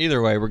cases, but either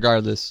way,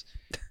 regardless,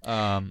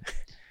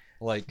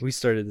 like, we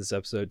started this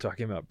episode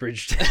talking about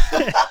Bridgerton.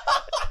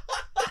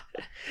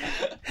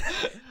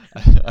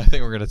 I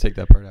think we're gonna take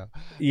that part out.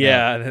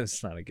 Yeah,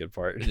 that's not a good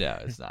part. Yeah,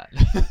 it's not.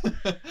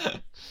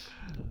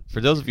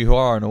 For those of you who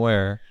are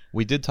unaware,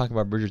 we did talk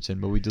about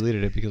Bridgerton, but we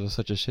deleted it because it was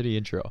such a shitty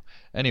intro.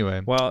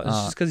 Anyway, well, it's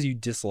just because you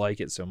dislike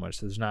it so much.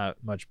 There's not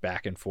much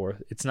back and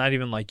forth. It's not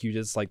even like you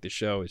dislike the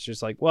show. It's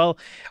just like, well,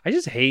 I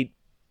just hate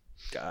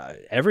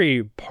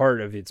every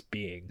part of its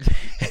being.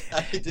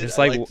 It's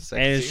like, the sex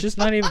and it's scene. just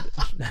not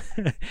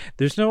even.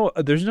 there's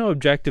no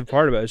objective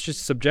part about it. It's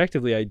just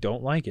subjectively, I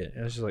don't like it.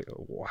 And it's just like,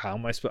 well, how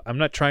am I supposed? I'm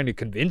not trying to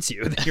convince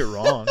you that you're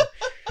wrong.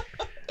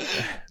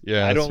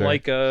 Yeah, I that's don't fair.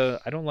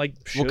 like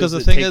shows 'cause the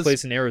that thing take is-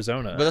 place in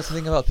Arizona. But that's the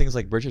thing about things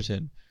like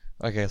Bridgerton.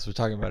 Okay, so we're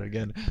talking about it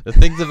again. The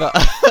things about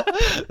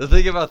the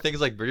thing about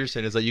things like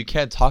Bridgerton is that you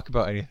can't talk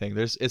about anything.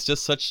 It's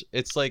just such.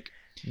 It's like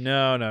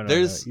no,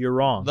 there's you're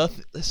wrong.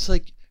 nothing. It's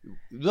like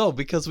no,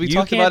 because we You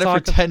talked can't about it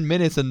for talk- 10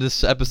 minutes in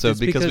this episode It's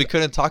because we because-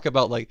 couldn't talk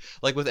about like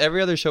with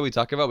every other show we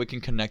talk about, we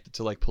can connect it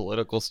to like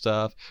political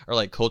stuff or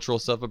like cultural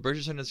stuff. But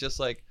Bridgerton is just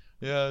like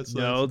it's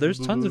No, like, there's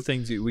tons of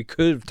things that we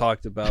could have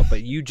talked about,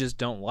 but you just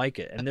don't like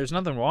it, and there's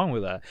nothing wrong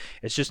with that.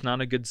 It's just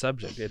not a good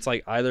subject. It's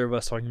like either of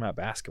us talking about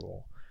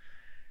basketball.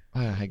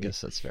 I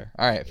guess that's fair.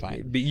 All right,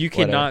 fine. But you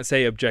Whatever. cannot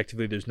say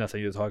objectively there's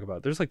nothing to talk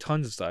about. There's like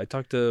tons of stuff. I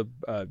talked to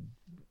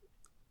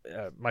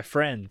my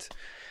friend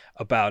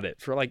about it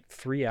for like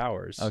 3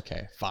 hours.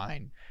 Okay,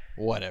 fine.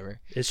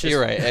 Whatever. It's just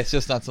You're right. It's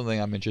just not something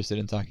I'm interested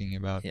in talking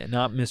about. Yeah,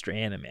 not Mr.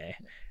 Anime.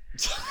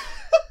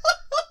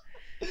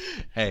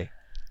 Hey,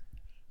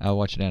 I'll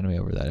watch an anime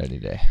over that any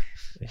day.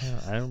 Yeah,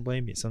 I don't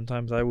blame you.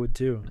 Sometimes I would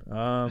too.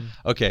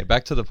 Okay,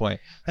 back to the point.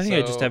 I think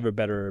I just So- have a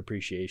better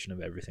appreciation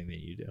of everything that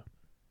you do.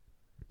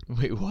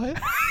 Wait, what?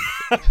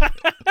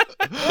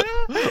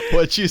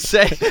 What'd you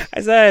say?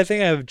 I said I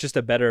think I have just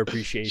a better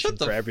appreciation Shut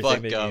the for everything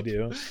fuck that up. you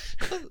do.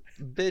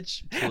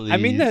 Bitch, please. I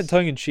mean that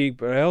tongue in cheek,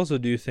 but I also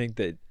do think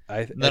that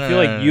I No, feel no,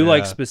 like no, you no,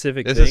 like no.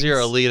 specific This things. is your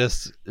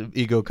elitist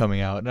ego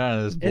coming out. None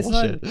of this It's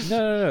bullshit. not.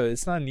 No.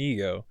 It's not an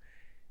ego.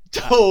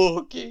 Oh,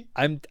 okay.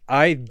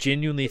 I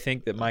genuinely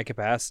think that my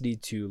capacity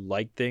to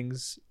like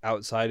things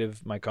outside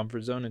of my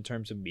comfort zone in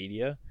terms of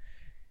media,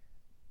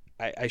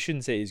 I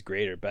shouldn't say is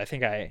greater, but I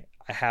think I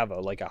have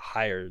a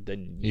higher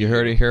than You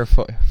heard it here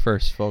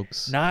first,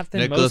 folks. Not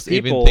than Nicholas most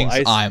people. even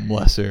thinks I'm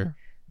lesser.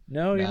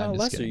 No, you're Nah, I'm not just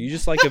lesser. kidding. You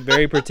just like a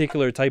very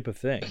particular type of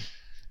thing.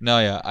 No,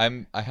 yeah,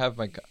 I have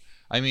my.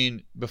 I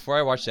mean, before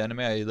I watched anime,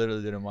 I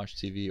literally didn't watch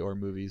TV or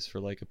movies for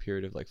like a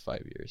period of like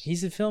 5 years.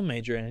 He's a film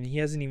major and he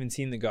hasn't even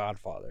seen The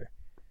Godfather.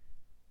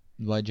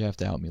 Why'd you have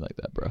to out me like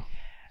that, bro?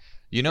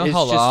 You know It's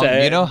how just long?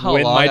 to You know how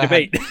win long my I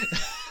had- debate.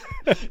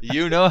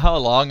 You know how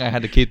long I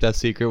had to keep that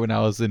secret when I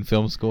was in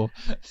film school?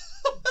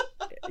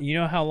 You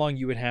know how long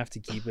you would have to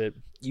keep it?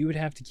 You would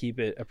have to keep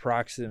it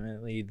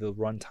approximately the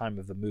runtime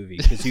of the movie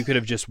because you could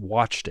have just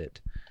watched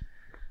it.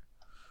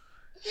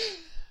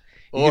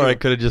 Or I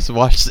could have just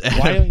watched the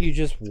Why anime. don't you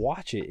just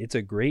watch it? It's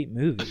a great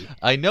movie.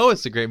 I know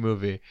it's a great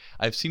movie.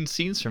 I've seen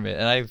scenes from it,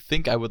 and I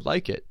think I would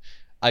like it.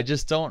 I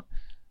just don't.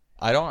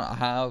 I don't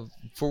have,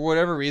 for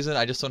whatever reason,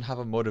 I just don't have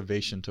a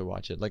motivation to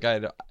watch it. Like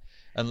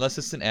unless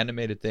it's an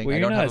animated thing, Well, I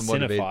you're don't not have a a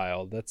motivation.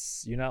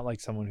 cinephile. You're not like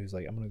someone who's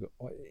like, I'm gonna go.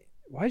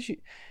 Why'd you?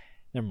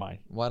 Never mind.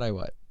 Why'd I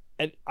what?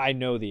 And I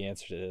know the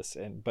answer to this.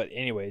 But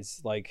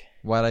anyways, like.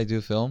 Why'd I do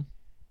film?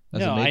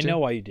 As a No, I major? know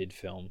why you did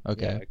film.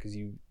 Okay. because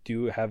you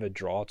do have a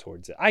draw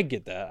towards it. I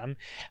get that.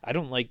 I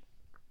don't like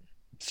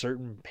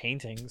certain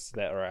paintings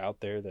that are out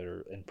there that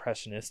are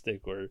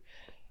impressionistic or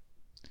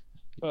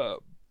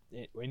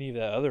any of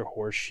that other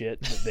horse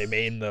shit that they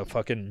made in the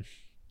fucking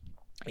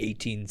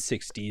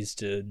 1860s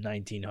to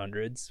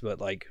 1900s. But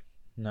like,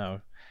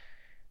 no,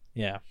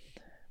 yeah.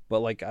 But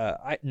like,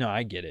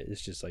 I get it.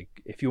 It's just like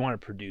if you want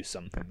to produce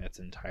something that's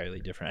entirely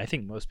different. I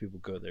think most people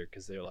go there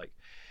because they're like,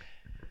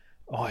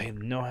 oh,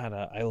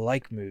 I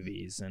like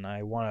movies and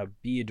I want to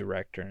be a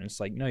director. And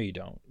it's like, no, you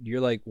don't. You're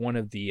like one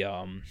of the,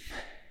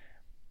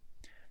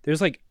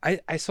 there's like,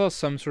 I saw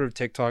some sort of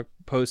TikTok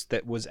post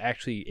that was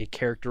actually, it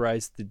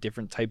characterized the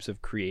different types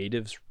of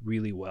creatives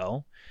really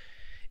well.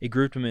 It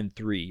grouped them in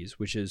threes,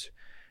 which is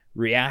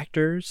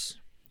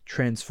reactors,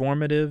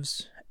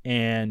 transformatives,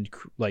 and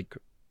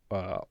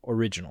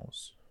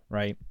originals,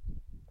 right?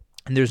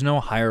 And there's no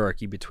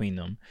hierarchy between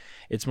them.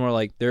 It's more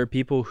like there are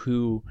people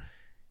who,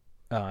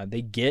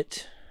 they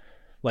get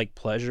like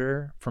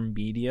pleasure from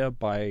media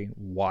by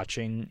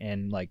watching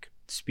and like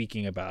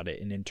speaking about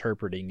it and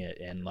interpreting it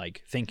and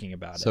like thinking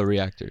about it. So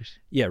reactors.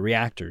 Yeah,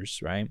 reactors,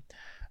 right?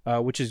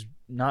 Which is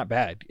not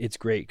bad. It's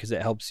great because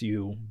it helps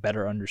you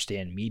better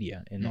understand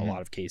media in a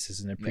lot of cases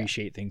and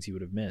appreciate things you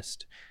would have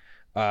missed.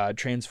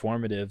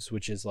 Transformatives,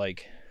 which is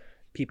like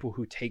people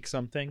who take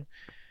something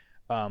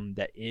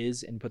that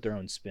is and put their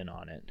own spin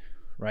on it,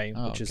 right?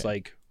 Oh, Which is okay.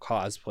 like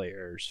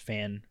cosplayers,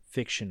 fan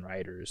fiction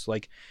writers.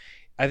 Like,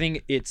 I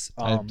think it's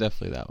I'm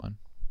definitely that one.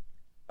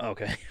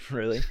 okay,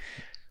 really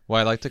Well,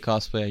 I like to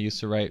cosplay. I used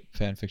to write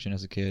fan fiction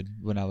as a kid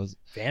when I was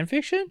fan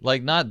fiction.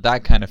 like not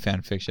that kind of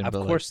fan fiction, Of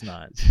but course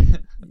not.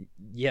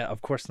 Yeah,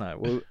 of course not.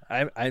 Well,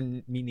 I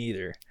me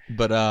neither.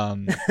 But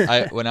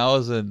I when I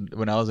was in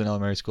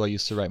elementary school, I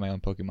used to write my own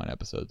Pokemon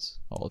episodes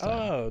all the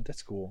time. Oh,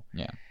 that's cool.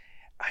 Yeah.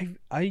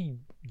 I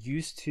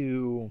used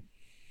to.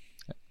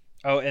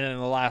 Oh, and then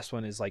the last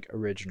one is like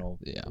original.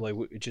 Yeah. Like,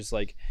 which is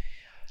like,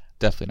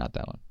 Definitely not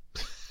that one.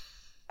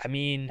 I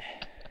mean,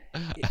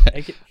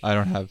 I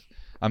don't have.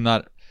 I'm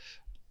not.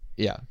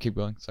 Yeah, keep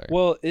going. Sorry.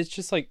 well, it's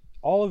just like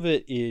all of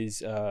it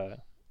is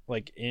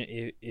like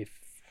if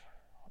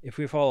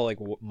like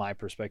my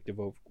perspective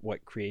of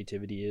what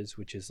creativity is,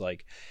 which is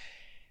like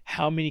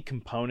how many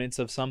components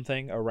of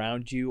something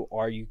around you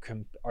are you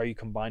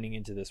combining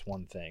into this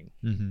one thing.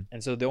 Mm-hmm.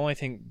 And so the only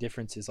thing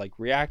difference is like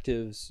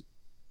reactives,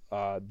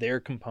 their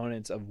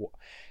components of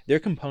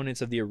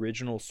the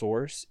original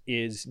source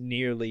is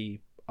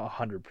nearly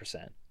 100%,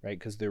 right?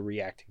 Because they're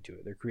reacting to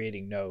it. They're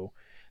creating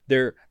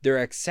they're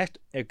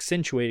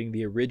accentuating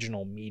the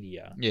original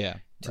media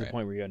to the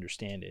point where you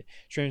understand it.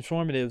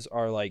 Transformatives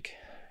are like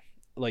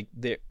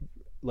they're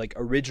like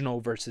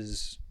original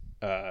versus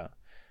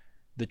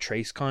the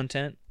trace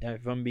content,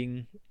 if I'm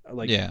being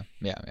like,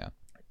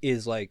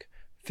 is like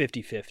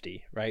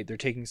 50-50, right? They're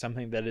taking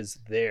something that is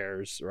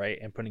theirs, right,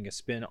 and putting a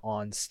spin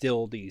on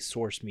still the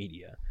source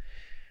media,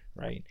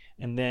 right?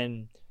 And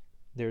then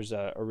there's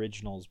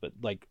originals, but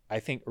like I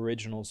think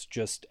originals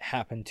just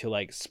happen to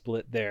like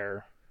split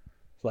their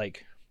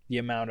like the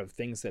amount of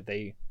things that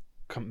they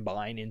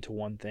combine into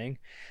one thing.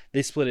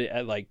 They split it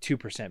at like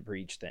 2% for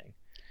each thing,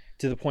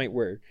 to the point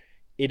where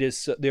it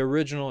is the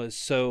original is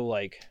so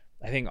like,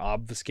 I think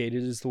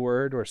obfuscated is the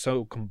word, or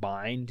so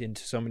combined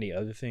into so many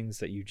other things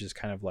that you just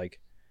kind of like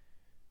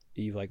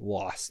you've like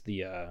lost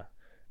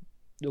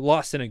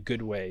in a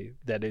good way,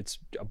 that it's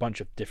a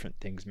bunch of different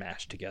things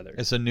mashed together.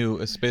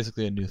 It's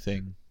basically a new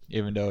thing,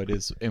 even though it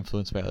is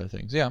influenced by other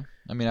things. Yeah,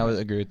 I mean, I would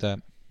agree with that.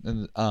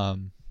 And I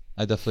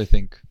definitely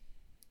think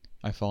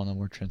I fall on the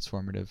more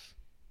transformative,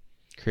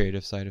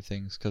 creative side of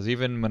things, because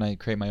even when I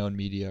create my own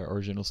media,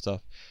 original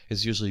stuff,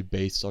 it's usually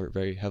based or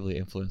very heavily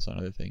influenced on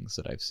other things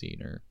that I've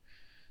seen or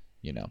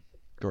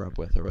grew up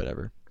with or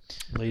whatever.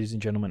 Ladies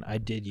and gentlemen, I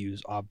did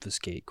use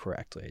obfuscate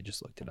correctly. I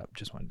just looked it up.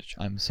 Just wanted to check.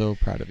 I'm so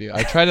proud of you.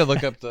 I tried to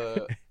look up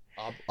the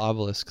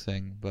obelisk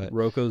thing, but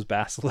Roko's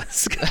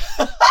basilisk.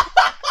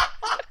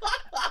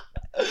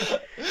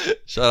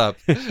 Shut up.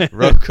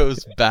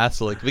 Roko's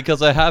basilisk,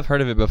 because I have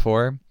heard of it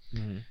before,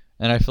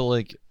 and I feel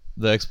like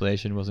the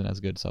explanation wasn't as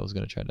good, so I was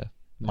going to try to.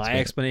 My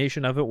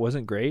explanation of it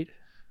wasn't great.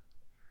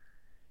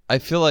 I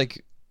feel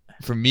like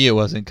for me it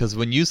wasn't, because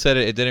when you said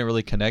it, it didn't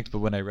really connect, but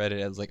when I read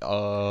it, I was like,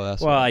 oh,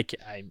 that's well,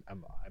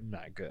 I'm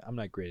not good. I'm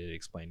not great at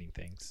explaining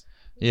things.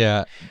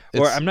 Yeah.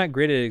 Or I'm not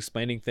great at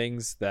explaining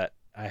things that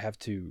I have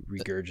to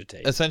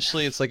regurgitate.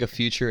 Essentially, it's like a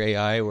future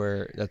AI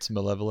where that's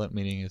malevolent,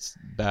 meaning it's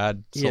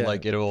bad. So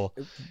like it'll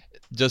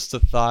just the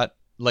thought,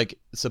 like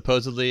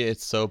supposedly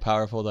it's so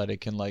powerful that it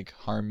can like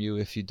harm you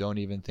if you don't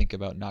even think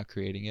about not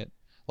creating it,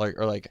 like,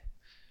 or like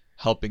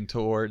helping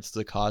towards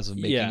the cause of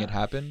making it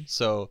happen.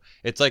 So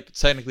it's like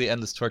technically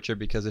endless torture,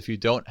 because if you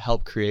don't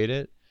help create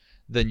it,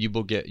 then you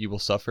will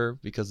suffer,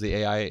 because the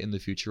AI in the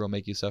future will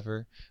make you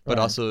suffer. But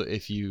also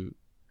if you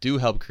do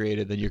help create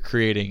it, then you're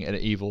creating an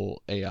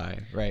evil AI,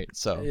 right?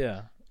 So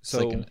it's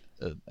like an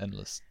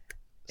endless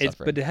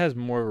suffering. But it has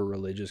more of a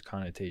religious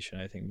connotation,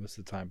 I think, most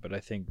of the time. But I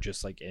think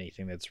just like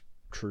anything that's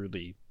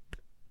truly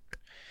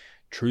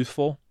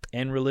truthful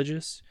and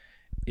religious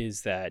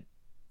is that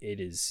it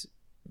is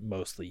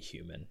mostly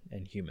human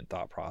and human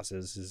thought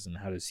processes, and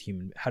how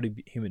do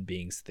human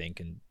beings think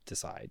and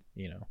decide,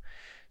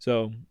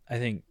 so I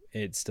think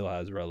it still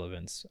has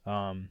relevance.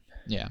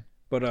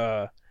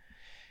 But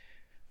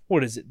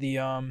what is it, the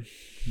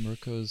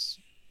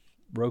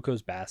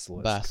Roko's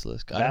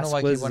basilisk. I don't know why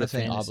you want to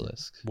say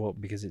obelisk. Well,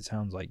 because it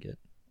sounds like it.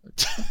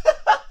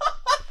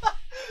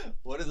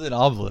 What is an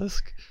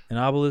obelisk? An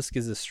obelisk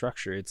is a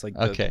structure. It's like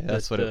you're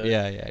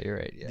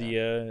right.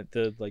 Yeah.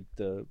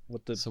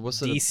 What the so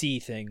what's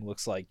DC thing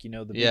looks like, the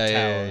big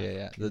tower.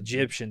 Yeah. The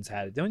Egyptians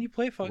had it. Don't you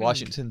play fucking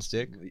Washington's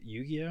dick?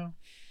 Yu-Gi-Oh?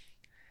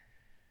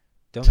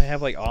 Don't they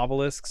have like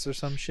obelisks or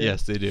some shit?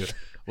 Yes, they do.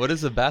 What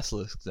is a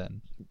basilisk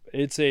then?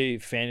 It's a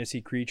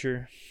fantasy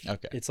creature.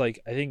 Okay. It's like,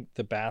 I think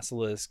the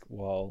basilisk,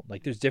 well,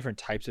 like there's different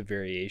types of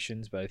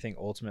variations, but I think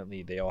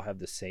ultimately they all have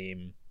the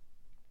same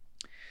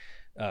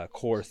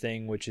core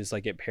thing, which is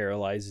like it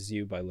paralyzes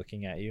you by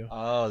looking at you.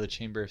 Oh, the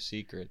Chamber of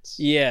Secrets.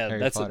 Yeah,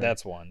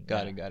 that's one.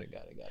 Got it.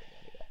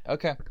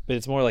 Okay. But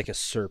it's more like a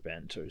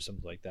serpent or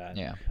something like that.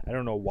 Yeah. I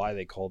don't know why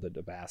they called it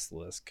a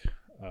basilisk.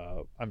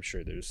 I'm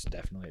sure there's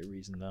definitely a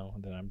reason though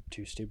that I'm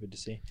too stupid to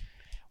see,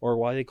 or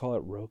why they call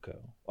it Roko.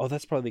 Oh,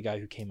 that's probably the guy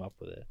who came up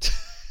with it.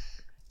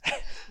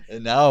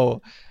 And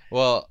now,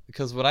 well,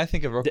 because when I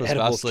think of Roko's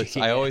basilisk,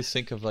 I always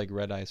think of like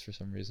red eyes for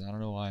some reason. I don't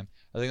know why.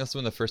 I think that's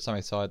when the first time I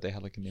saw it, they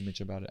had like an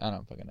image about it. I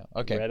don't fucking know.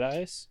 Okay. Red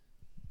eyes?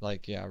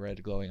 Like, yeah,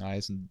 red glowing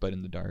eyes, but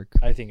in the dark.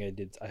 I think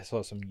I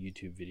saw some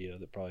YouTube video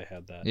that probably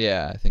had that.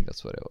 Yeah, I think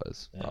that's what it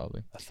was.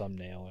 Probably. A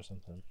thumbnail or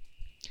something.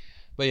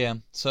 But yeah,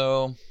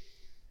 so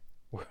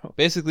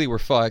basically we're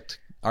fucked.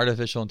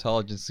 Artificial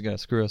intelligence is going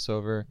to screw us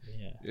over.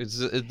 Yeah.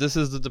 This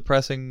is the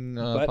depressing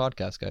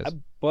podcast, guys.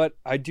 But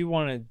I do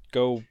want to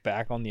go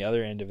back on the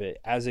other end of it.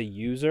 As a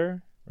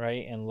user,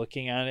 right, and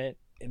looking at it,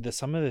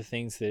 some of the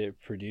things that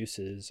it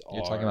produces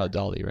You're talking about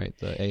DALL-E, right?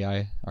 The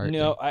AI art.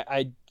 No,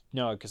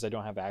 no, because I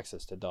don't have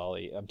access to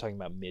DALL-E. I'm talking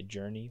about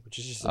Midjourney, which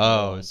is just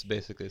it's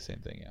basically the same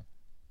thing,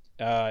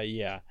 yeah.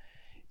 Yeah.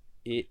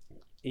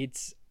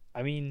 It's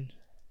I mean,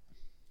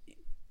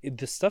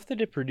 the stuff that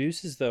it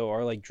produces though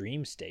are like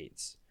dream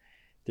states.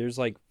 there's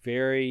like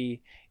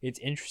it's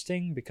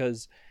interesting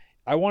because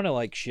I want to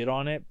like shit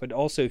on it, but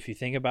also if you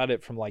think about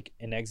it from like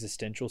an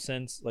existential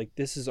sense, like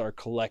this is our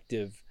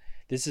collective,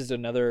 this is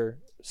another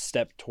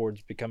step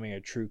towards becoming a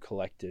true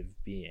collective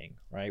being,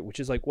 right? Which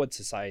is like what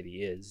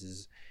society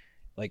is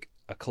like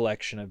a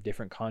collection of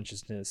different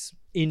consciousness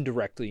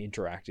indirectly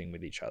interacting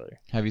with each other.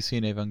 Have you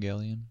seen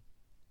Evangelion?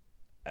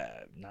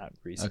 Not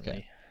recently.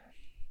 Okay.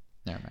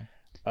 Never mind.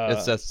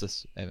 That's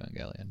just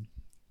Evangelion.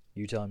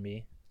 You telling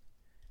me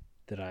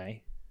that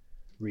I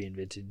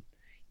reinvented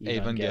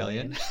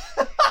Evangelion?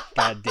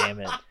 God damn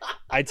it.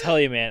 I tell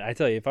you, man,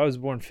 if I was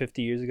born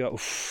 50 years ago,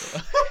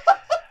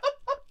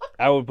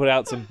 I would put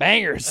out some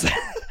bangers.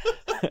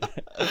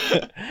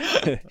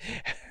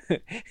 And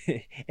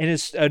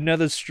it's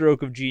another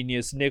stroke of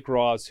genius, Nick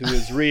Ross, who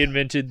has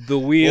reinvented the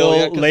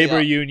wheel,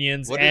 labor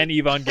unions, and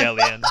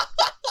Evangelion.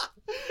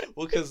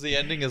 Well, because the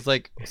ending is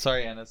like,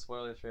 sorry, Anna,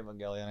 spoilers for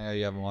Evangelion. I know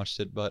you haven't watched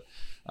it, but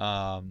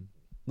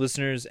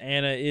listeners,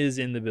 Anna is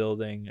in the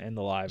building in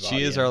the live audience.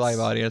 She is our live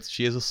audience.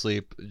 She is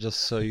asleep,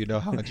 just so you know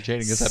how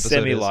entertaining this episode is.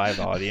 Semi-live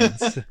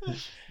audience.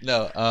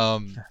 No,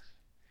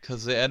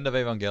 because the end of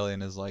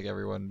Evangelion is like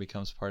everyone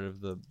becomes part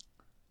of the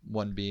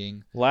one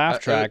being. Laugh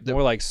track,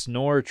 more like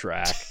snore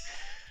track.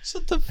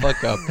 Shut the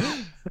fuck up.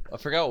 I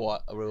forgot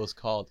what it was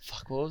called.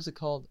 Fuck, what was it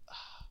called?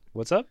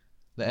 What's up?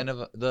 The end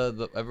of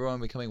the everyone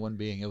becoming one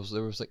being. It was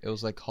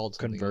like called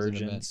something.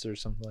 Convergence or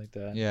something like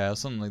that. Yeah,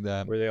 something like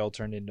that. Where they all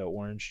turned into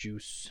orange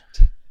juice.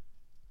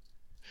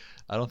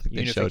 I don't think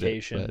they showed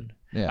it. But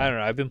yeah. I don't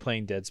know. I've been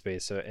playing Dead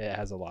Space, so it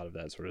has a lot of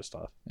that sort of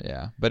stuff.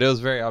 Yeah, but it was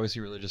very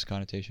obviously religious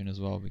connotation as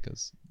well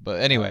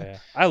But anyway, yeah.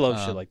 I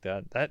love shit like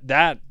that.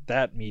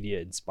 That media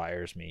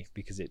inspires me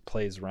because it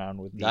plays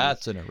around with.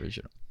 That's an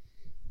original.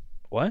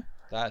 What?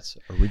 That's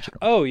original.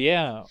 Oh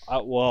yeah.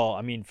 Well,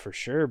 I mean for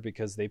sure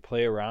because they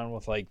play around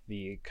with like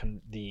the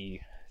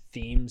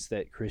themes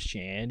that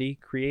Christianity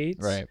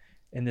creates, right?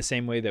 In the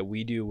same way that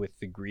we do with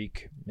the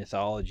Greek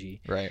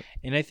mythology, right?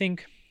 And I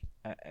think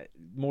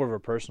more of a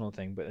personal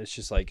thing, but it's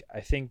just like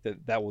I think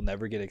that will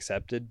never get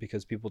accepted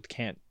because people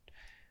can't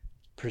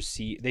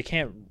they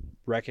can't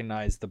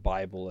recognize the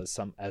Bible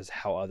as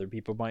how other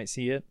people might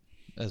see it,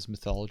 as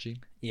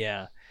mythology.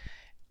 Yeah.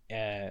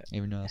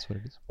 Even though that's what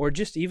it is, or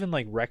just even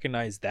like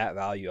recognize that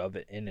value of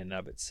it in and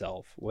of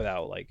itself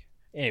without like.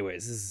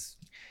 Anyways, this is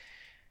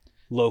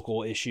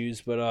local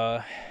issues, but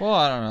well,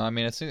 I don't know. I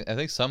mean, I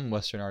think some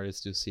Western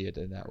artists do see it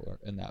in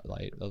that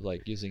light of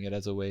like using it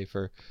as a way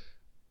for,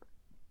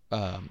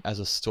 as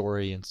a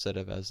story instead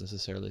of as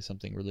necessarily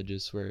something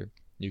religious where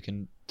you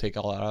can take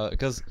all out.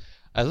 Because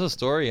as a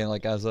story and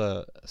like as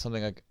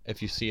something like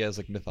if you see it as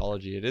like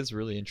mythology, it is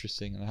really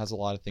interesting and it has a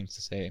lot of things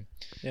to say.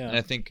 Yeah, and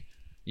I think.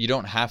 You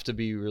don't have to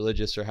be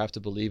religious or have to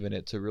believe in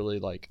it to really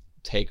like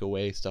take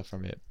away stuff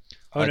from it.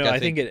 Oh like, no, I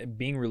think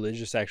being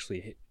religious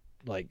actually,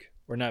 like,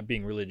 or not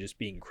being religious,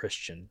 being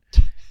Christian.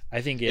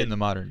 I think in the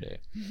modern day.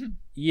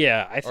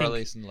 Yeah, I think, or at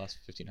least in the last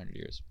 1500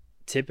 years.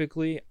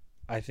 Typically,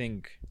 I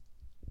think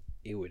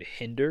it would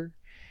hinder,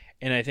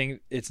 and I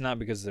think it's not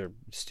because they're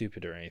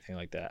stupid or anything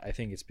like that. I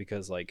think it's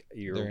because like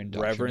your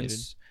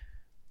reverence.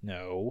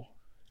 No,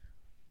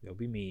 they'll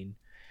be mean.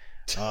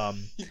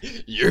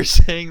 You're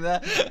saying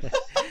that.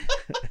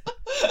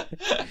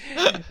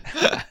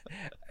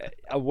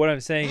 What I'm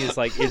saying is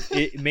like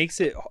it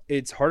makes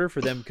it's harder for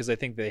them because I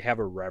think they have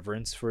a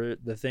reverence for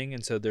the thing,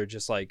 and so they're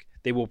just like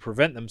they will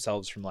prevent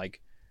themselves from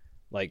like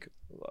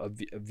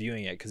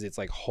viewing it because it's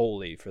like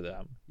holy for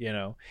them. You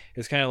know,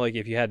 it's kind of like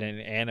if you had an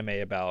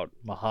anime about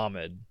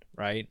Muhammad,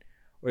 right?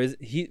 Or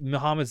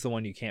Muhammad's the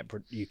one you can't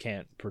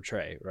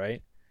portray,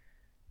 right?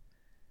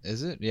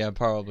 Is it? Yeah,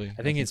 probably.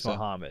 I think it's so.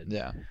 Muhammad.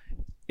 Yeah.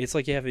 It's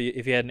like if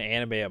you had an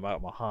anime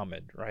about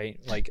Muhammad, right?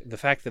 Like the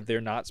fact that they're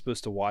not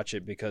supposed to watch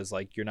it because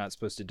like you're not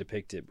supposed to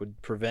depict it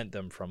would prevent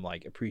them from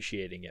like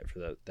appreciating it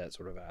for that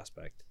sort of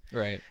aspect.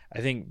 Right.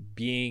 I think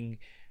being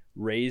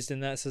raised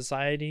in that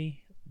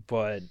society,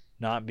 but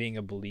not being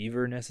a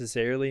believer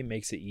necessarily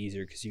makes it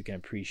easier because you can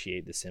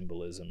appreciate the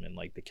symbolism and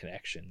like the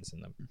connections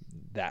and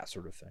that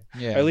sort of thing.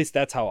 Yeah. Or at least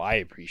that's how I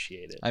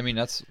appreciate it. I mean,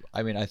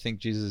 I think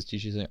Jesus'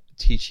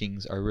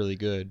 teachings are really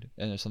good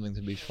and there's something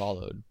to be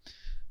followed.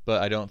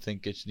 But I don't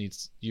think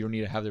you don't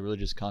need to have the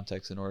religious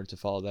context in order to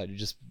follow that. You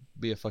just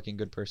be a fucking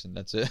good person.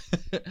 That's it.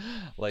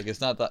 Like,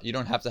 it's not that you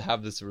don't have to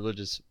have this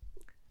religious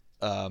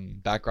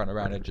background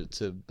around it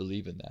to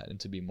believe in that and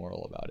to be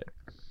moral about it.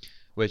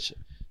 Which,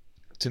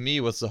 to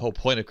me, was the whole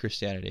point of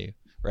Christianity,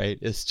 right?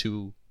 Is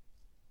to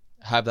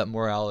have that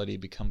morality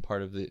become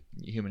part of the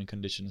human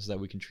condition so that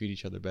we can treat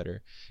each other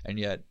better. And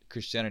yet,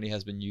 Christianity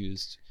has been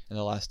used in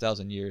the last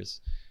 1,000 years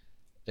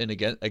and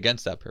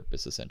against that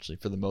purpose, essentially,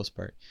 for the most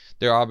part.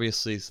 There are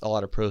obviously a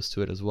lot of pros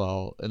to it as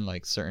well in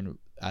like certain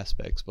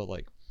aspects, but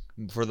like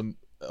from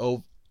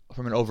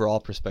an overall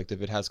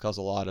perspective, it has caused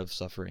a lot of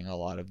suffering, a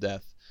lot of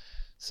death.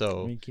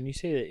 So I mean, can you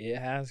say that it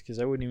has? Because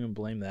I wouldn't even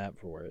blame that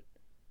for it.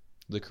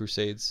 The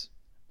Crusades.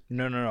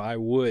 No, I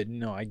would.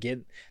 No, I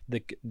get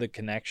the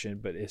connection,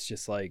 but it's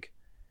just like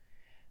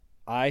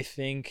I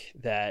think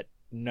that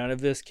none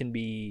of these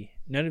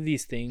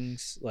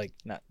things, like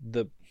not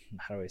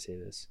how do I say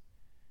this?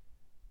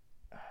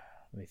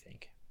 Let me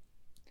think.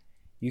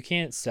 You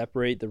can't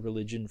separate the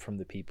religion from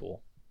the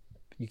people.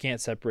 You can't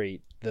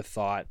separate the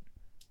thought.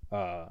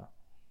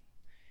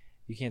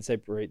 You can't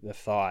separate the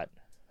thought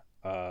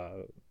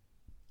the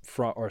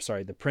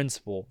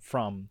principle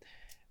from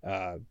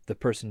the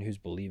person who's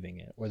believing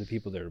it or the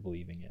people that are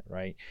believing it,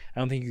 right? I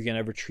don't think you can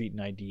ever treat an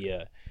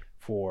idea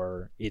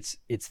for it's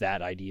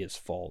that idea's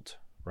fault,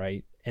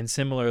 right? And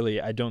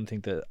similarly, I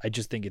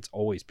just think it's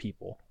always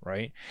people,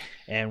 right?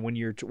 And when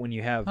you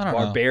have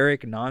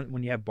barbaric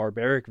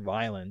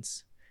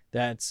violence,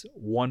 that's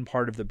one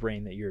part of the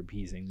brain that you're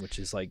appeasing, which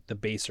is like the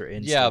baser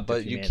instinct. Yeah,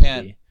 but you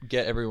can't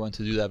get everyone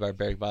to do that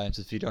barbaric violence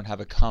if you don't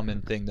have a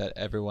common thing that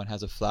everyone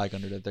has a flag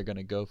under that they're going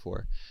to go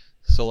for.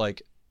 So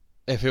like,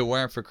 if it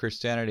weren't for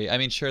Christianity, I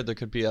mean, sure, there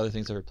could be other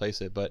things that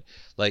replace it, but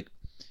like,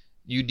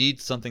 you need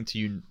something to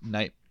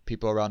unite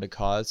people around a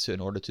cause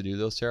in order to do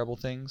those terrible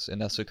things, and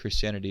that's what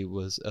Christianity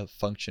was a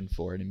function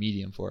for and a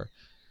medium for.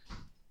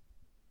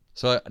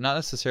 So not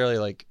necessarily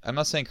like, I'm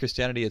not saying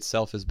Christianity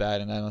itself is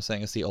bad, and I'm not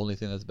saying it's the only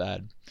thing that's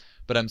bad,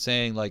 but I'm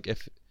saying like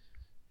if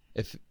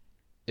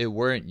it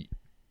weren't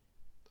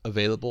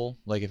available,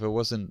 like if it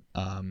wasn't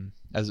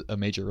as a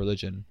major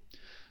religion,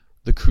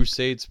 the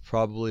Crusades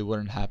probably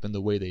wouldn't happen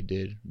the way they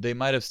did. They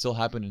might have still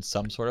happened in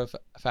some sort of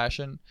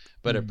fashion,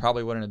 but it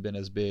probably wouldn't have been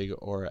as big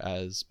or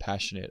as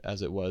passionate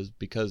as it was,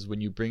 because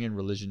when you bring in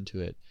religion to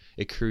it,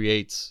 it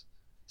creates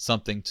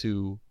something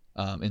to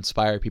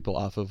inspire people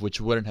off of, which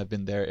wouldn't have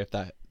been there if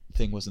that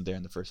thing wasn't there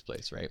in the first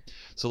place, right?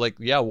 So like,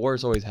 yeah,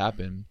 wars always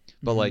happen,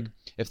 but like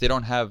if they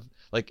don't have,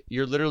 like,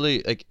 you're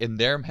literally like, in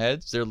their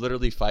heads, they're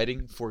literally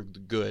fighting for the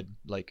good,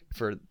 like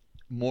for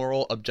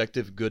moral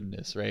objective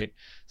goodness, right?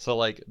 So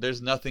like,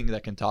 there's nothing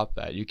that can top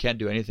that. You can't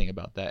do anything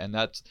about that, and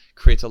that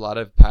creates a lot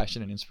of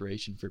passion and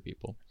inspiration for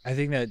people. I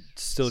think that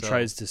still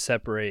tries to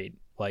separate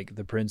like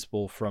the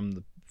principle from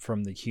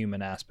the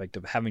human aspect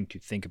of having to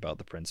think about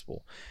the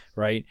principle,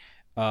 right?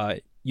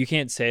 You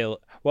can't say,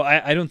 well,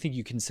 I don't think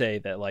you can say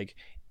that like,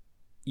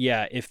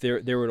 yeah, if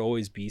there would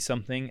always be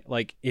something,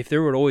 like if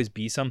there would always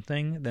be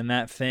something, then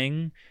that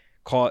thing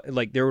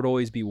like there would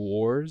always be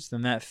wars,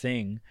 then that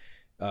thing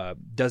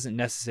doesn't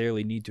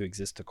necessarily need to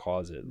exist to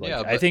cause it. Like,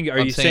 yeah, I think, are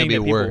you saying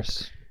that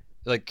worse?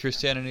 Like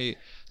Christianity,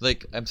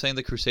 like I'm saying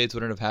the Crusades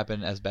wouldn't have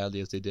happened as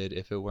badly as they did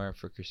if it weren't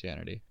for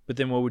Christianity. But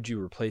then what would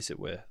you replace it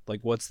with?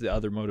 Like, what's the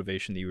other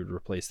motivation that you would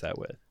replace that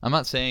with? I'm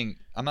not saying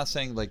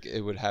like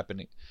it would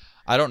happen.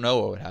 I don't know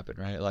what would happen,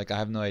 right? Like, I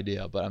have no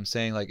idea, but I'm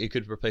saying like it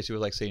could replace it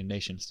with, like, say, a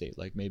nation state.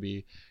 Like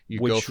maybe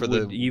you go for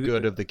the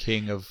good of the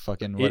king of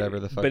fucking whatever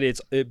the fuck. But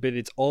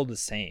it's all the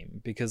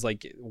same, because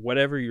like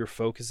whatever you're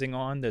focusing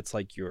on, that's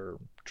like your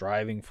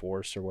driving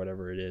force or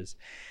whatever it is.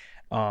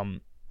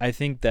 I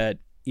think that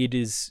it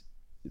is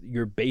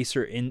your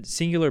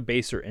singular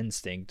baser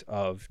instinct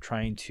of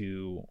trying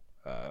to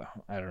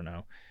I don't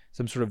know,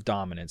 some sort of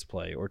dominance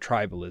play or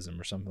tribalism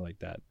or something like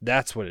that.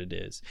 That's what it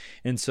is.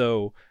 And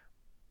so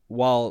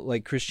while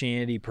like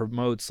Christianity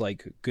promotes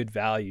like good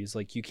values,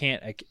 like you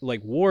can't,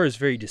 like war is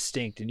very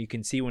distinct and you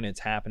can see when it's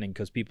happening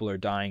because people are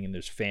dying and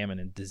there's famine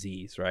and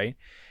disease, right?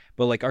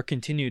 But like our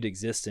continued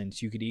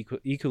existence, you could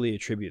equally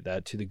attribute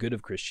that to the good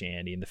of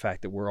Christianity and the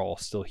fact that we're all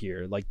still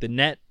here. Like the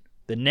net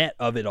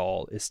of it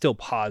all is still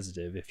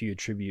positive if you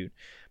attribute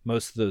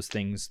most of those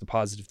things, the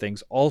positive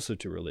things, also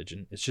to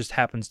religion. It just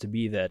happens to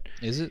be that,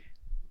 is it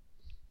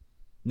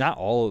not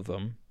all of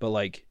them, but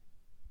like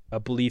a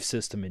belief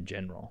system in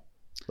general.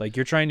 Like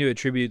you're trying to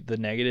attribute the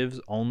negatives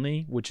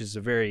only, which is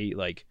a very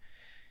like,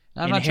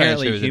 I'm not trying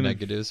to attribute the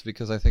negatives,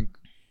 because I think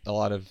a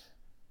lot of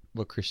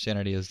what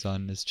Christianity has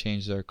done is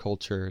change their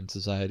culture and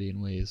society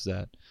in ways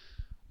that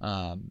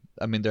I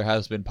mean, there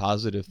has been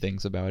positive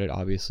things about it,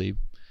 obviously,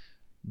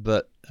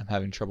 but I'm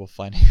having trouble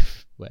finding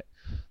what.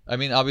 I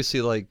mean,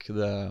 obviously, like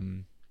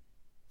the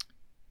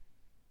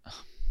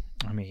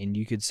I mean,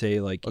 you could say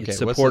like it's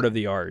support of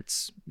the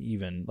arts,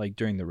 even like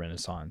during the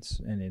Renaissance,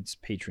 and its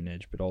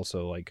patronage, but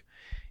also like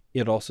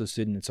it also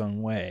stood in its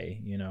own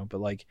way, you know. But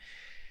like,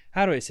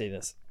 how do I say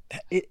this?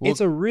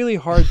 It's a really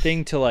hard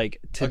thing to like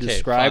to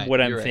describe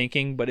what I'm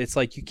thinking, but it's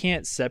like you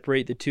can't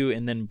separate the two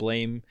and then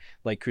blame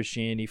like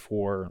Christianity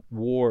for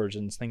wars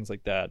and things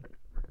like that,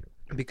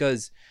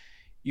 because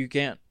you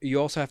can't. You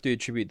also have to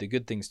attribute the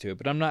good things to it.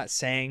 But I'm not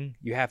saying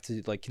you have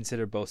to like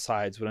consider both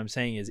sides. What I'm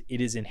saying is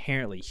it is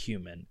inherently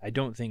human. I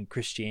don't think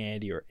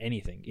Christianity or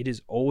anything, it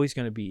is always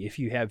going to be, if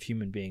you have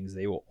human beings,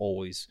 they will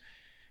always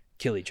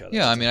kill each other.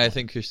 Yeah, I mean, I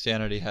think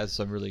Christianity has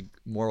some really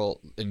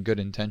moral and good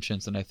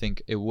intentions, and I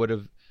think it would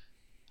have.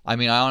 I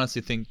mean, I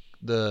honestly think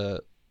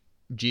the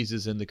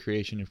Jesus and the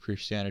creation of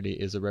Christianity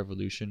is a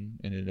revolution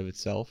in and of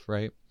itself,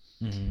 right?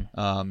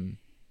 Mm-hmm.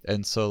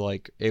 And so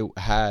like it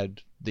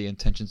had the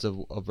intentions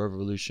of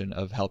revolution,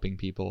 of helping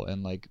people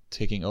and like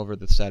taking over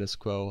the status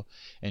quo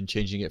and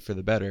changing it for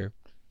the better,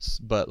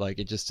 but like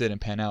it just didn't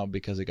pan out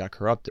because it got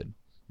corrupted,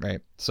 right?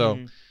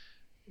 So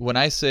when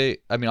I say,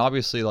 I mean,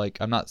 obviously, like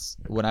I'm not,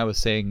 what I was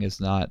saying is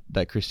not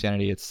that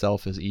Christianity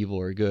itself is evil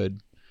or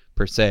good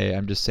per se.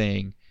 I'm just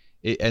saying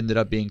it ended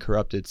up being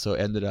corrupted, so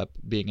it ended up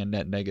being a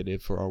net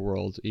negative for our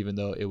world, even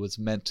though it was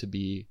meant to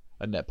be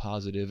a net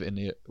positive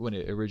when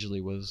it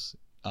originally was,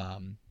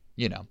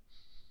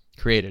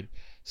 created.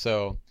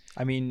 So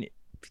I mean,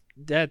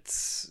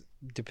 that's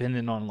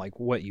dependent on like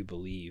what you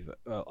believe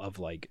of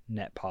like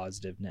net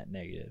positive, net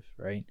negative,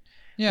 right?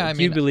 yeah, Like, I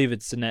mean, you believe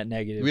it's a net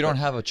negative. we don't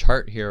have a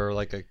chart here or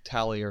like a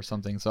tally or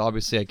something, so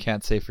obviously I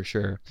can't say for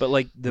sure. But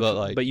like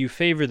But you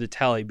favor the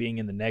tally being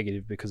in the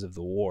negative because of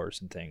the wars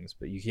and things,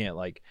 but you can't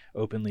like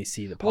openly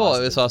see the Well,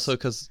 positive. it's also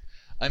because,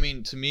 I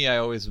mean, to me, I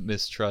always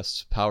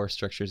mistrust power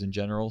structures in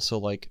general. So,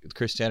 like,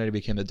 Christianity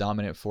became the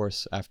dominant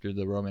force after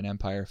the Roman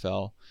Empire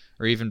fell,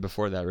 or even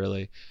before that,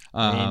 really.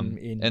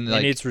 in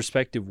its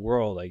respective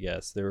world, I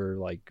guess there were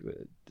like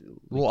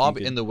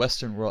in the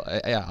Western world,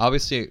 yeah,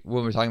 obviously,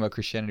 when we're talking about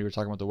Christianity, we're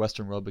talking about the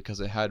Western world because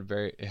it had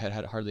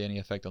hardly any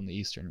effect on the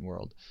Eastern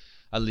world,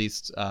 at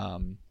least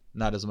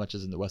not as much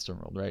as in the Western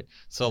world, right?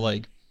 So,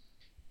 like,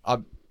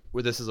 well,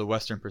 this is a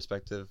Western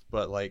perspective,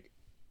 but like,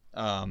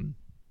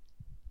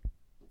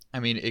 I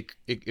mean,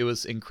 it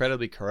was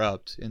incredibly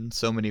corrupt in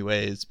so many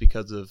ways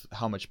because of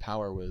how much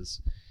power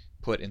was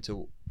put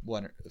into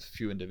a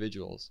few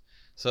individuals.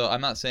 So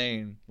I'm not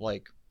saying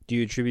like. Do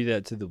you attribute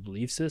that to the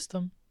belief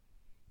system?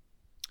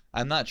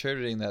 I'm not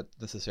attributing that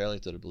necessarily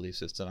to the belief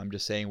system. I'm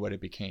just saying what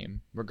it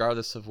became,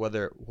 regardless of what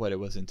it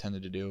was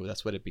intended to do.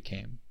 That's what it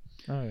became.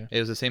 Oh yeah. It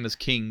was the same as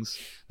kings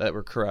that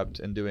were corrupt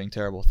and doing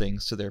terrible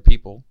things to their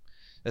people.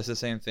 It's the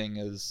same thing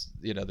as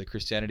the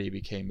Christianity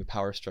became a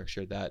power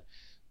structure that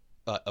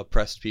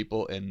oppressed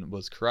people and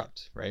was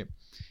corrupt, right?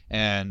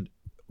 And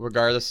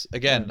regardless,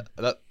 again,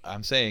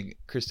 I'm saying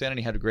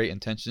Christianity had great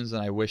intentions,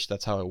 and I wish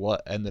that's how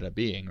it ended up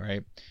being,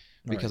 right?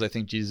 Because I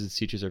think Jesus'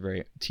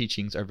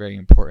 teachings are very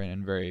important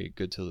and very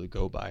good to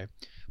go by,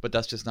 but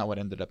that's just not what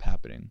ended up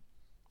happening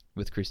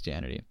with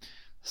Christianity.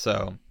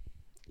 So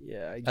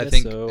yeah, I guess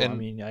think, so. and I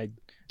mean,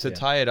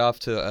 tie it off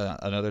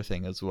to another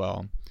thing as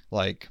well,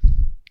 like.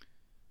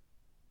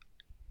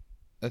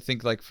 I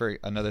think like for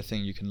another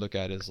thing you can look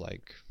at is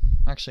like,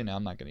 actually no,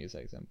 I'm not going to use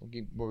that example.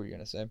 What were you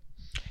going to say?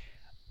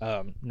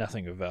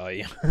 Nothing of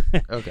value.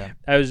 Okay.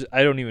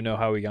 I don't even know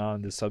how we got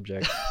on this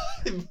subject.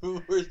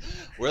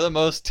 we're the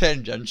most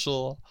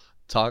tangential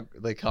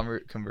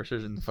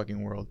conversers in the fucking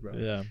world, bro.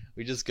 Yeah.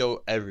 We just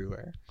go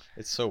everywhere.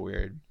 It's so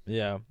weird.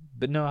 Yeah,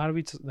 but no, how do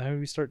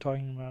we start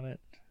talking about it?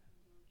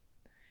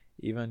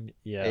 Evangelion.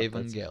 Yeah,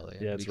 that's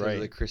because right.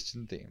 of the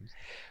Christian themes.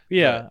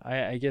 Yeah,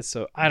 I guess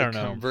so. I don't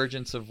know.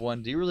 Convergence of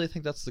one. Do you really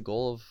think that's the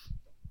goal of?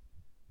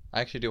 I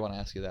actually do want to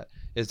ask you that.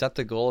 Is that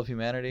the goal of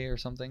humanity or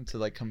something, to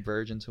like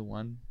converge into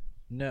one?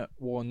 No,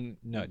 well,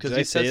 no. Because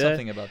you said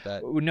something about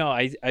that. No,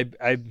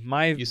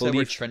 you said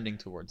we're trending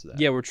towards that.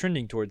 Yeah, we're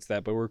trending towards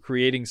that, but we're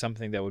creating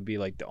something that would be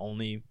like the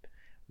only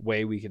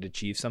way we could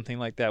achieve something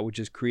like that, which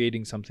is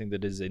creating something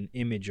that is an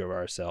image of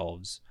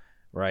ourselves,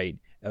 right?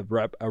 A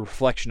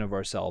reflection of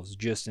ourselves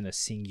just in a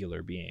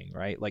singular being,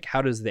 right? Like,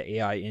 how does the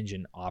AI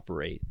engine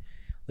operate?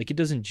 Like, it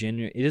doesn't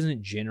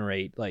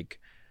generate like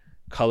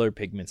color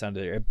pigments under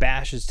there. It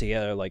bashes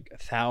together like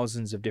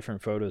thousands of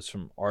different photos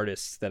from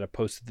artists that have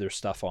posted their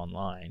stuff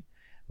online,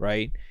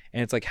 right?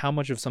 And it's like how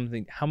much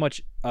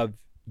of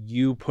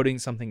you putting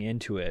something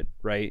into it,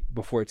 right,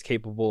 before it's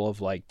capable of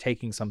like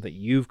taking something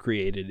you've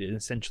created and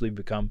essentially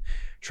become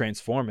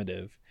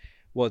transformative.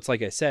 Well, it's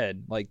like I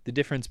said, like the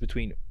difference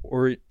between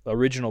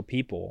original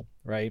people,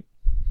 right,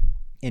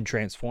 and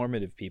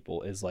transformative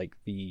people is like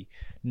the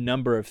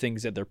number of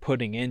things that they're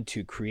putting in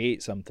to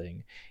create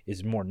something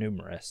is more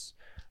numerous,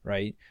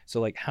 right? So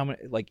like how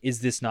many, like,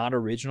 is this not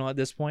original at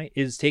this point?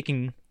 Is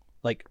taking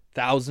like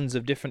thousands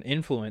of different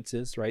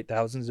influences, right,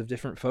 thousands of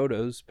different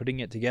photos, putting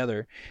it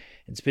together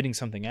and spitting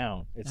something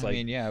out. It's I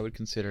mean, I would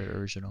consider it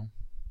original.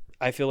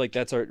 I feel like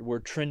we're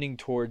trending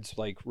towards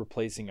like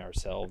replacing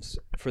ourselves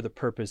for the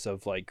purpose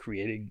of like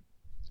creating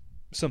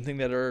something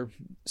that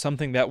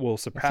will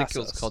surpass us. I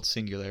think it's called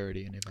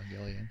singularity in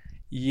Evangelion.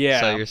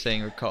 Yeah. So you're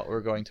saying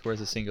we're going towards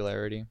a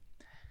singularity?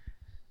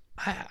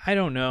 I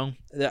don't know.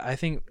 I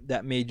think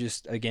that may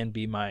just again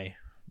be my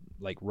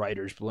like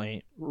writer's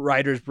brain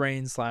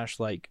 /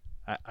 like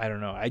I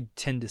don't know. I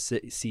tend to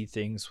see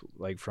things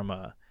like from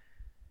a.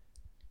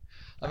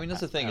 I mean,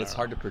 that's the thing. It's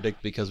hard to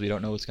predict because we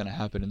don't know what's going to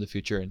happen in the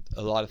future, and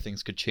a lot of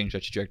things could change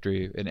that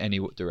trajectory in any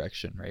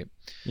direction, right?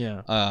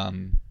 Yeah.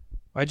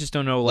 I just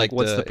don't know, like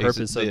what's the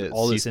purpose of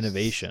all this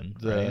innovation?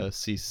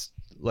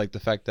 Like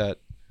the fact that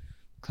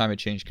climate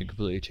change could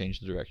completely change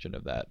the direction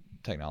of that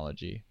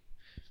technology.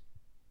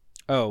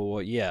 Oh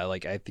well, yeah.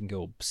 Like I think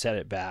it'll set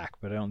it back,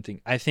 but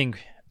I think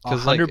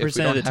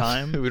 100% of the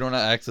time we don't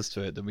have access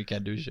to it, then we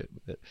can't do shit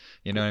with it.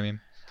 You know what I mean?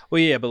 Well,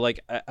 yeah, but like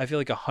I feel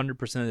like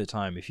 100% of the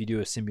time, if you do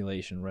run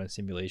a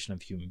simulation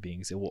of human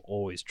beings, it will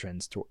always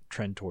trend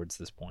towards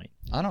this point.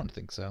 I don't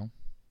think so.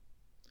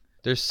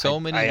 There's so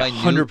many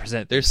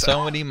 100%. There's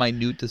so many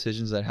minute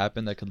decisions that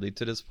happen that could lead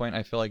to this point.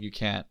 I feel like you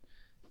can't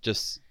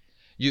just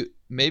You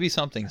maybe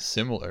something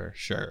similar,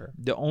 sure.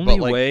 The only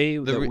like, way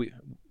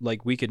that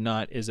we could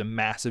not is a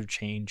massive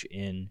change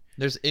in.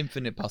 There's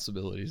infinite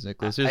possibilities,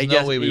 Nicholas. There's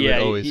no way we would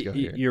always go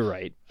here. You're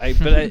right.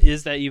 But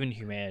is that even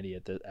humanity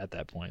at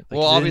that point? Like,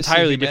 well, it's obviously,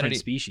 entirely different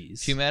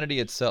species. Humanity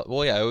itself.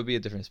 Well, yeah, it would be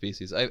a different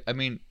species. I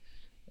mean,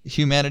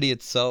 humanity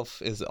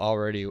itself is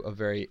already a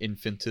very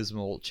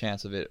infinitesimal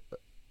chance of it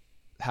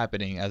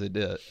happening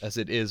as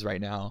it is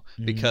right now,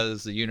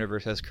 because the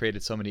universe has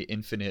created so many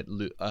infinite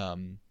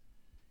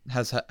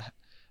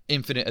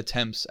infinite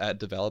attempts at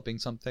developing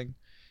something,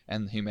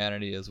 and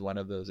humanity is one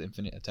of those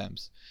infinite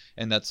attempts,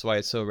 and that's why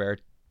it's so rare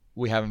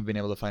we haven't been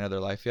able to find other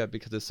life yet,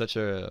 because it's such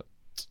a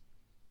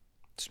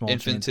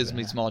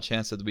infinitesimally small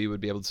chance that we would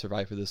be able to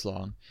survive for this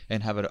long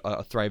and have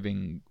a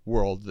thriving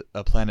world,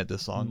 a planet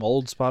this long.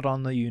 Mold spot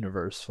on the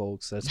universe,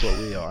 folks. That's what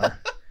we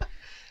are.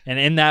 And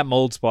in that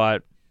mold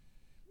spot,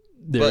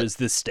 there is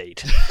this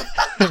state.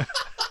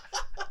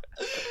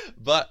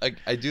 But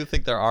I do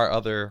think there are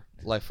other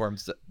life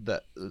forms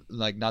that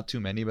like, not too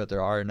many, but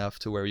there are enough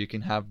to where you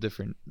can have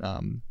different,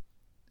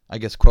 I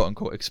guess, quote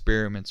unquote,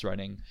 experiments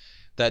running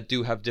that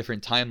do have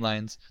different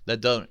timelines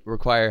that don't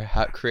require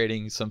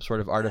creating some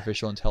sort of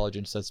artificial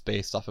intelligence that's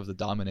based off of the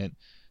dominant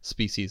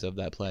species of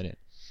that planet.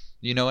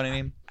 You know what I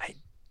mean? I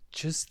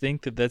just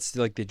think that's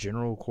like the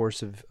general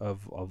course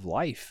of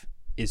life,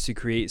 is to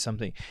create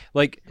something.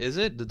 Like, is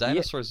it? The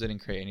dinosaurs didn't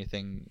create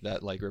anything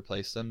that like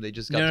replaced them. They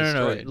just got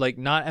destroyed. No. Like,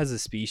 not as a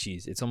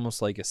species. It's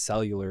almost like a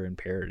cellular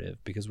imperative,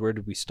 because where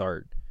did we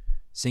start?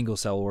 Single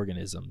cell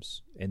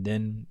organisms, and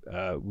then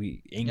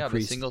we increased. Yeah,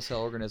 but single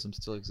cell organisms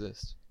still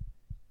exist.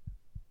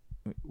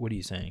 What are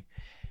you saying?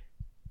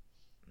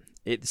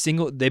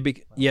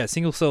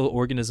 Single cell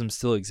organisms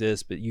still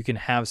exist, but you can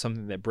have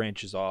something that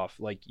branches off,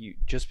 like you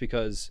just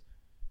because.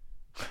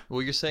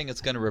 Well, you're saying it's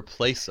going to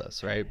replace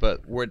us, right?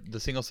 But the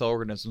single cell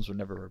organisms were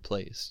never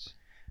replaced.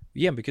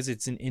 Yeah, because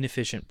it's an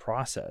inefficient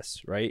process,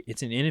 right?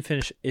 It's an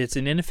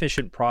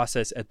inefficient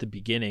process at the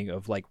beginning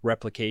of like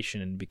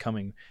replication and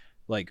becoming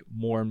like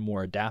more and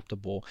more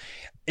adaptable.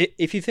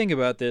 If you think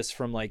about this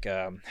from like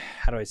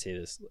how do I say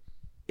this?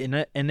 In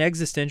an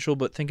existential,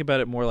 but think about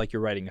it more like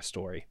you're writing a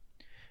story,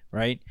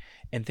 right?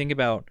 And think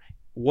about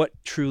what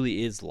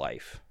truly is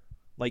life.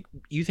 Like,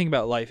 you think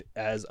about life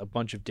as a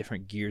bunch of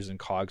different gears and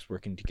cogs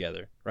working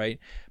together, right?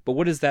 But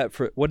what is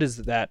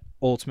that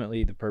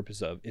ultimately the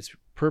purpose of? It's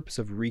purpose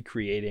of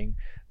recreating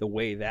the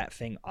way that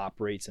thing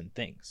operates and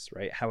thinks,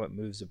 right? How it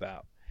moves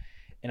about.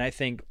 And I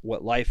think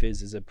what life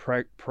is a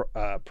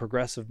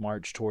progressive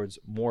march towards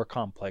more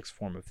complex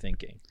form of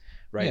thinking,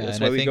 right? Yeah,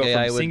 that's why we go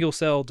from single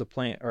cell to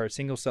plant, or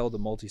single cell to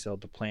multi-cell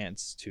to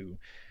plants to,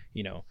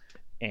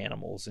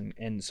 animals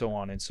and so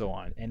on and so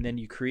on. And then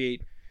you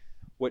create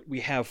what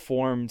we have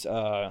formed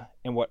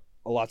and what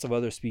lots of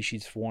other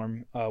species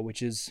form,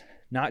 which is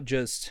not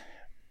just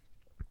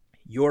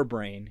your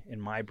brain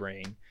and my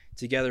brain.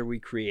 Together we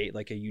create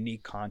like a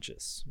unique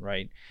conscious,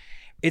 right?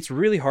 It's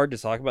really hard to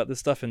talk about this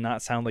stuff and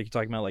not sound like you're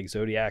talking about like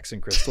zodiacs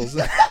and crystals.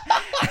 No.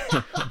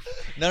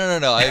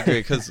 I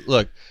agree, because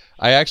look,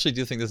 I actually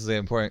do think this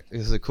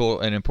is a cool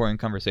and important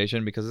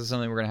conversation, because this is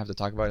something we're going to have to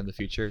talk about in the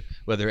future,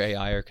 whether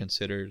AI are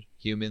considered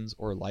humans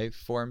or life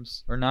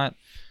forms or not.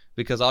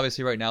 Because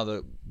obviously right now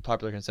the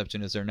popular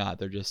conception is they're not.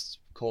 They're just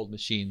cold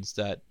machines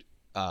that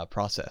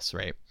process,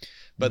 right?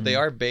 But they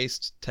are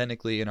based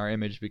technically in our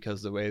image,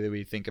 because the way that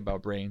we think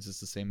about brains is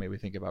the same way we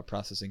think about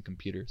processing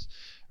computers,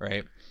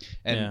 right?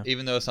 And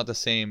even though it's not the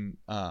same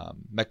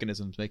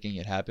mechanisms making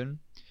it happen,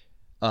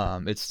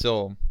 it's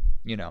still,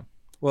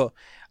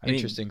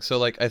 interesting. So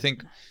like, I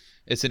think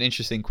it's an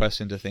interesting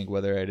question to think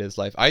whether it is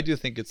life. I do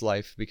think it's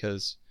life,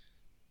 because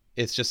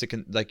it's just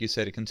like you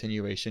said, a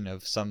continuation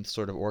of some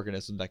sort of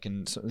organism that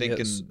can think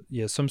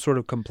some sort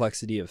of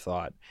complexity of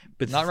thought,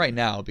 but not right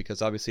now,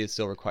 because obviously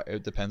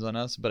it depends on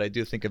us. But I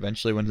do think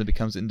eventually, when it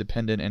becomes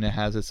independent and it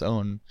has its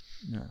own,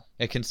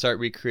 it can start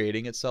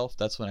recreating itself.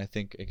 That's when I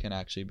think it can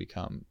actually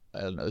become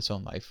its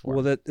own life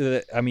form.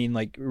 Well, I mean,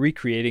 like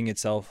recreating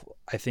itself,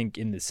 I think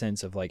in the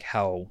sense of like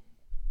how,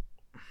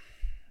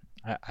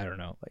 I don't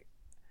know, like,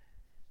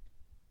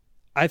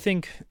 I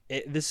think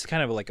this is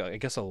kind of like I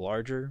guess a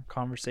larger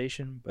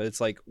conversation, but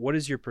it's like, what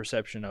is your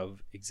perception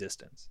of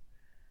existence?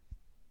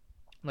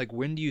 Like,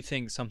 when do you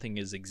think something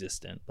is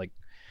existent? Like,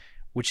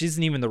 which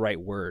isn't even the right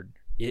word.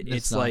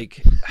 It's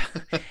like,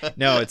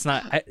 no, it's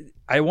not.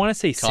 I want to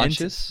say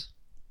conscious,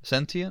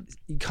 sentient,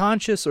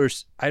 conscious, or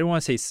I don't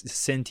want to say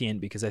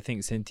sentient, because I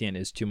think sentient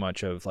is too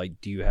much of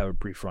like, do you have a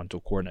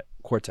prefrontal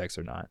cortex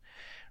or not?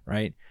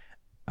 Right.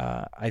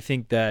 I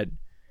think that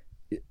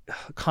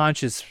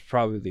conscious is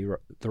probably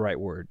the right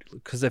word,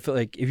 because I feel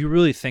like if you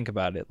really think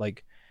about it,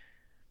 like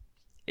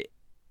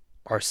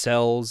our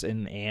cells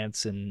and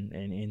ants and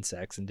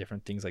insects and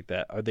different things like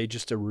that, are they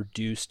just a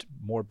reduced,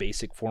 more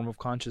basic form of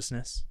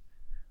consciousness,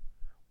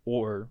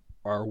 or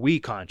are we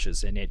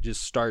conscious and it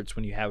just starts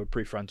when you have a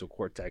prefrontal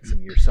cortex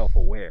and you're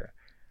self-aware?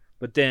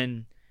 But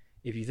then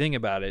if you think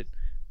about it,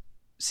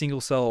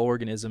 single cell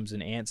organisms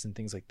and ants and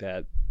things like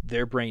that,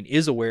 their brain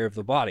is aware of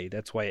the body.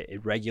 That's why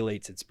it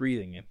regulates its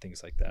breathing and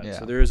things like that. Yeah.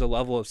 So there is a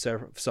level of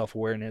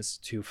self-awareness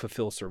to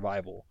fulfill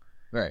survival.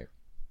 Right.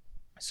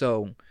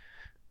 So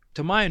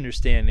to my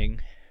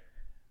understanding,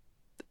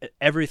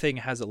 everything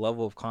has a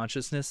level of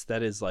consciousness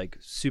that is like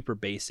super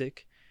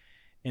basic.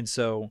 And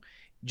so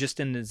just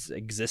in its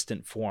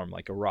existent form,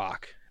 like a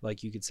rock,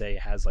 like you could say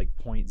it has like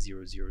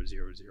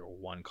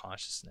 0.00001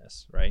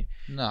 consciousness, right?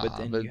 No, But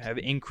then you have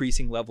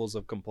increasing levels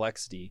of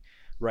complexity,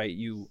 right?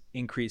 You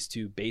increase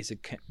to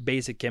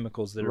basic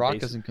chemicals that rock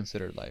are isn't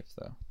considered life,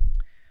 though.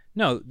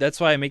 No, that's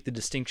why I make the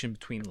distinction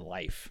between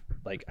life.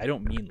 Like, I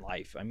don't mean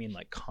life. I mean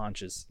like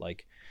conscious,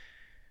 like.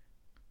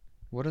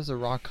 What is a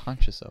rock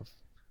conscious of?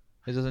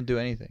 It doesn't do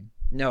anything.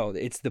 No,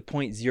 it's the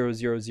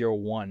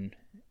 0.0001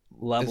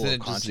 level Isn't of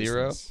it just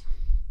zero? consciousness.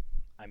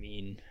 I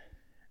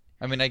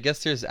mean, I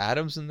guess there's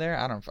atoms in there.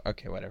 I don't.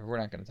 Okay, whatever. We're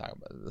not going to talk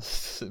about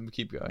this.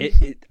 Keep going.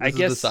 I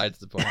guess besides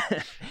the point.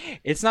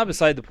 It's not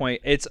beside the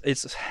point. It's.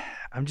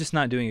 I'm just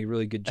not doing a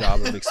really good job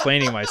of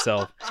explaining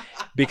myself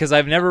because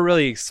I've never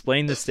really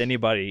explained this to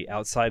anybody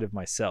outside of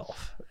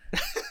myself.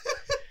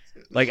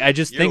 Like I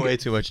just You're way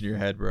too much in your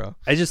head, bro.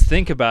 I just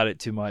think about it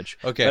too much.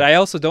 Okay. But I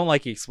also don't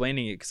like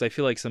explaining it because I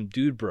feel like some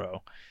dude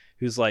bro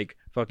who's like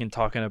fucking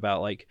talking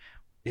about like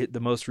the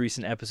most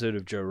recent episode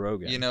of Joe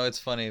Rogan. You know, it's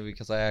funny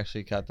because I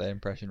actually got that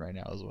impression right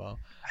now as well,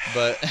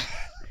 but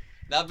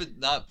not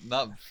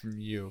from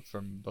you,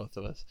 from both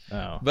of us.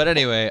 Oh. But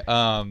anyway,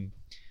 I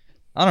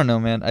don't know,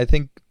 man. I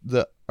think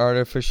the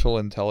artificial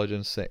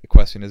intelligence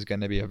question is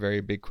going to be a very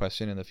big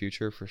question in the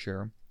future for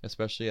sure,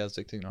 especially as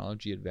the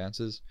technology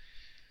advances.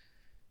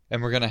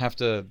 And we're going to have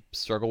to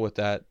struggle with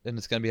that. And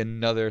it's going to be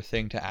another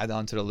thing to add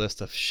on to the list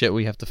of shit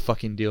we have to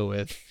fucking deal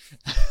with.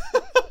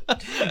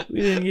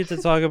 We didn't get to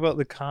talk about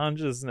the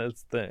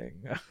consciousness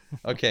thing.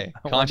 Okay,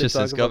 I wanted to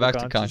consciousness. talk Go about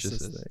back the to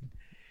consciousness.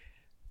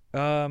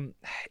 thing.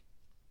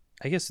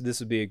 I guess this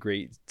would be a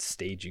great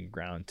staging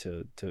ground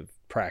to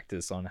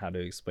practice on how to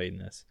explain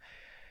this.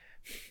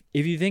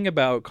 If you think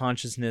about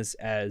consciousness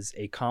as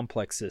a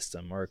complex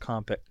system or a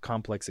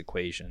complex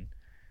equation,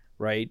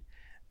 right?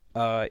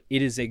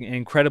 It is an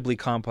incredibly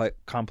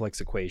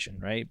complex equation,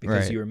 right?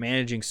 Because Right. you're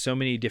managing so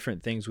many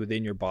different things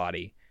within your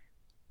body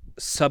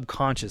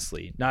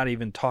subconsciously, not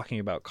even talking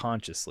about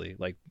consciously,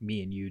 like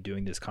me and you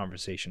doing this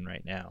conversation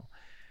right now,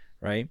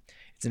 right?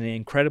 It's an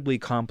incredibly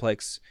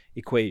complex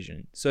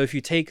equation. So if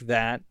you take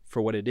that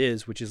for what it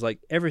is, which is like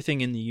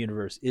everything in the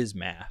universe is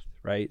math,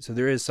 right? So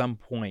there is some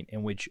point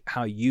in which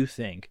how you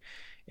think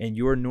and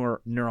your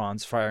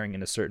neurons firing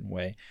in a certain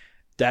way,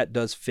 that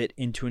does fit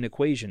into an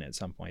equation at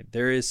some point.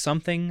 There is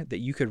something that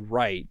you could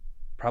write,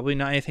 probably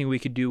not anything we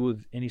could do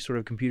with any sort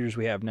of computers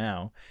we have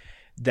now,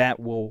 that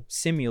will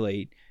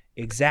simulate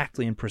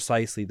exactly and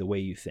precisely the way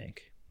you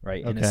think,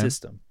 right? In a Okay.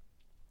 system.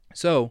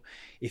 So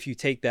if you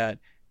take that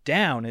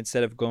down,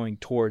 instead of going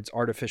towards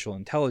artificial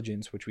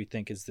intelligence, which we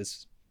think is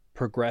this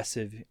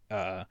progressive,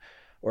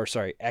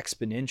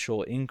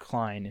 exponential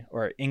incline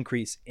or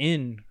increase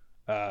in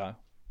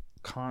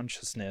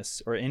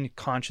consciousness or in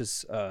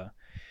conscious,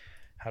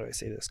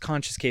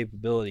 conscious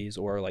capabilities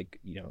or like,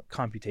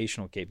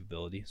 computational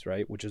capabilities,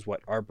 right? Which is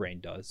what our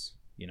brain does.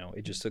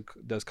 It just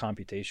does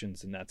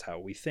computations and that's how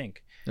we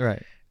think.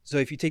 Right. So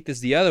if you take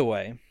this the other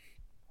way,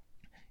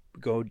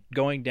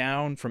 going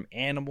down from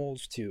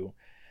animals to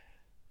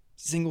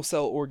single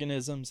cell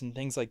organisms and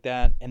things like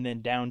that, and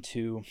then down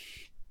to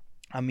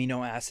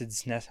amino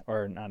acids,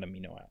 or not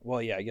amino,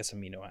 well, yeah, I guess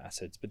amino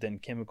acids, but then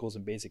chemicals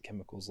and basic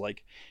chemicals,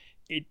 like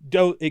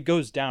it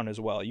goes down as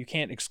well. You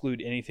can't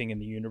exclude anything in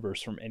the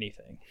universe from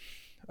anything,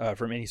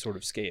 from any sort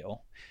of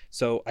scale.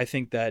 So I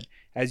think that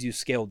as you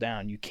scale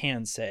down, you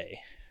can say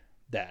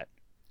that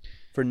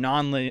for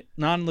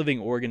non-living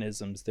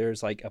organisms,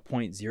 there's like a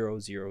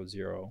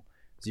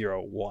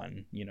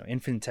 0.00001,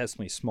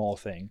 infinitesimally small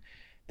thing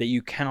that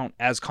you count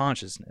as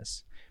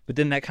consciousness. But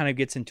then that kind of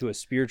gets into a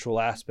spiritual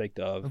aspect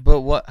of. But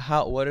what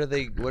are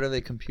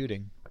they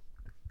computing?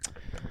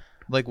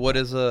 Like, what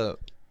is okay,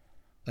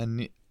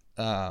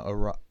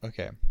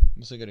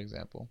 what's a good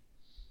example?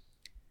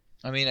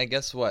 I mean, I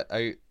guess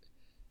I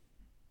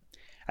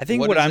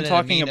think what I'm is an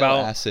talking amino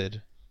about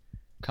acid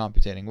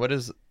computating. What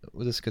is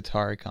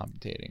Qatari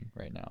computating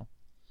right now?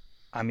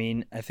 I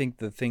mean, I think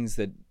the things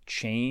that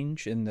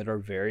change and that are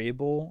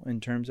variable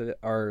in terms of it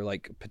are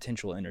like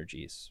potential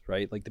energies,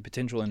 right? Like the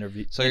potential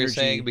energy. So you're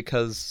saying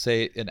because,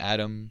 say, an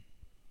atom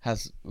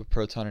has a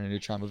proton and a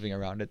neutron moving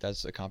around it,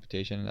 that's a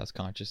computation and that's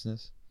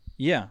consciousness?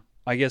 Yeah,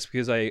 I guess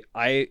because I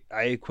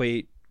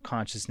equate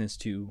consciousness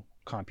to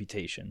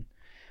computation,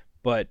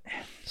 but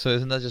so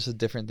isn't that just a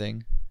different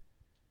thing?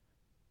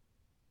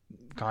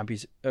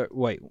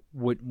 Wait,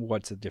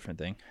 what's a different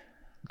thing?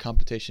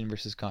 Computation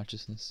versus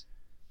consciousness.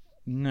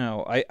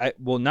 No,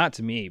 well, not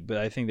to me, but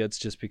I think that's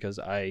just because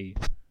and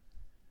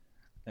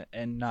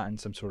not in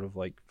some sort of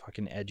like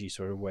fucking edgy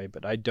sort of way,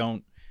 but I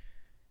don't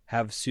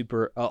have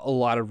a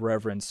lot of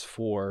reverence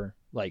for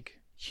like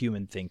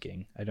human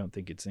thinking. I don't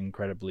think it's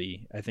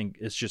I think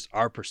it's just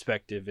our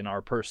perspective and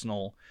our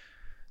personal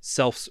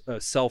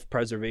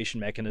self-preservation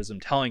mechanism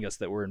telling us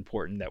that we're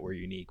important, that we're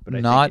unique. But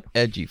not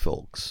edgy,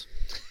 folks.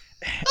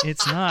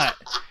 It's not.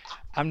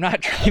 I'm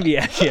not trying to be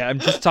edgy. I'm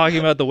just talking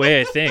about the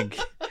way I think.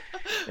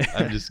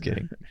 I'm just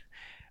kidding.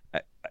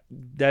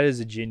 That is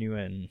a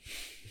genuine,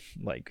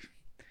 like,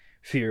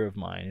 fear of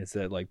mine, is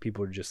that, like,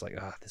 people are just like,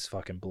 this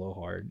fucking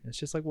blowhard. It's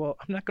just like, well,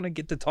 I'm not gonna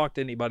get to talk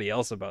to anybody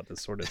else about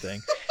this sort of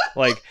thing.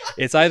 Like,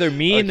 it's either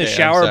me in the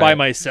shower by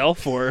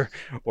myself or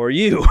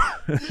you.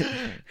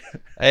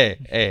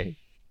 Hey,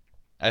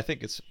 I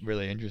think it's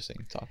really interesting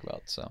to talk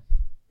about. So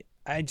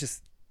I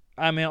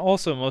mean,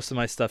 also most of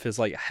my stuff is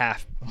like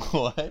half.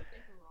 What?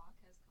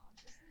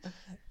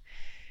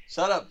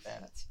 Shut up,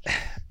 man.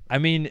 I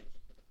mean,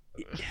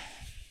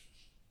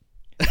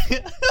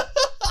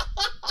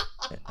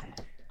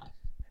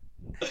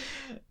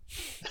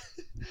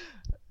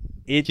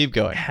 it keep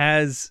going.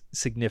 Has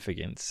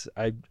significance.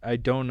 I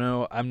don't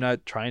know. I'm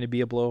not trying to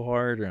be a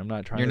blowhard, or I'm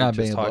not trying. You're to not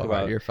just being talk a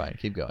blowhard. about. You're fine.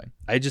 Keep going.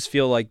 I just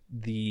feel like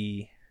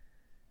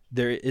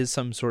there is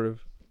some sort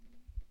of.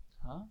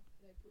 Huh?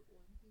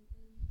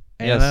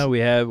 Anna,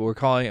 yes. we're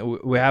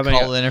having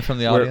calling in from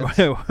the audience.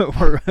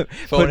 We're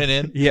phoning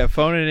in. Yeah,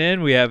 phoning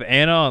in. We have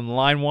Anna on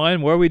line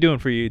 1. What are we doing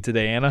for you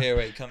today, Anna? Here,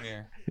 wait, come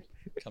here.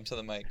 Come to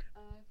the mic.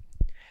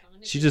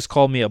 She just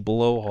called me a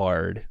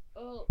blowhard.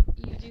 Well,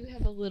 you do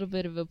have a little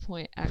bit of a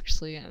point,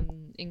 actually,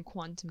 in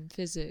quantum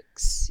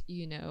physics.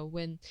 You know,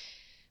 when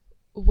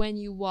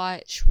you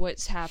watch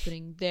what's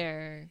happening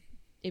there,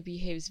 it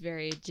behaves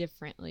very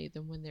differently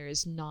than when there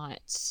is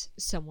not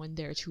someone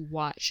there to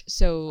watch.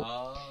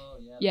 So,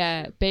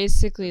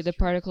 basically the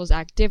particles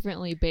act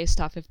differently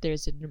based off if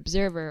there's an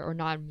observer or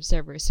not an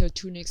observer. So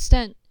to an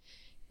extent,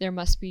 there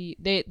must be,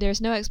 there's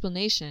no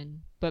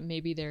explanation, but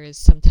maybe there is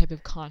some type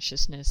of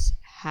consciousness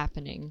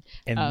happening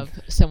of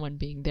someone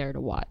being there to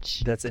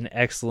watch. That's an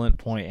excellent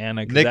point,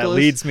 Anna, because that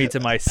leads me to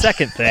my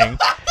second thing,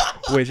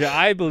 which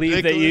I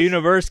believe that the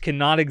universe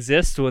cannot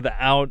exist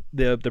without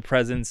the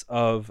presence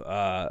of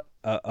our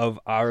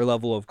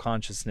level of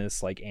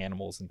consciousness, like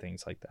animals and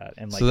things like that.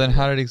 And like, so then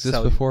how did it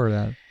exist before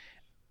that?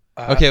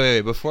 Okay,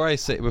 wait. Before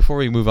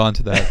we move on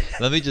to that,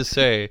 let me just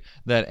say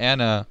that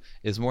Anna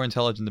is more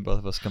intelligent than both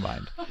of us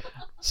combined.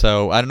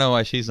 So I don't know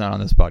why she's not on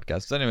this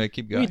podcast. So anyway,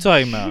 keep going. What are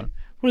you talking about?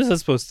 What is that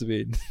supposed to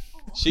be?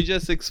 She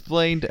just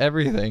explained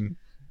everything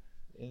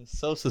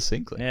so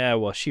succinctly. Yeah,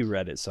 well, she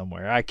read it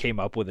somewhere. I came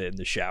up with it in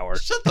the shower.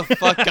 Shut the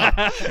fuck up.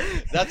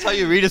 That's how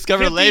you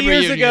rediscover labor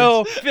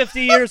unions.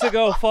 50 years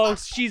ago,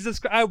 folks, Jesus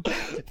Christ,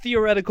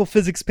 theoretical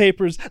physics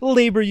papers,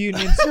 labor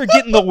unions, we're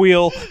getting the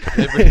wheel.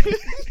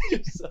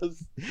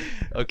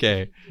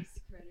 Okay.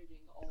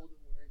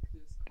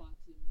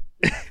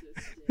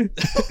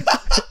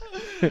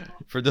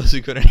 For those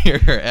who couldn't hear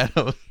her,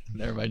 Anna,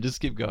 never mind. Just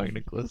keep going,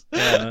 Nicholas.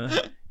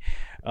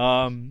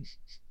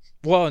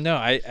 Well, no,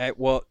 I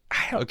don't.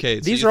 Okay,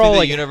 so these you are think all the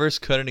like universe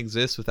couldn't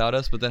exist without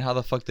us, but then how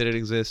the fuck did it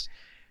exist?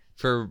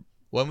 When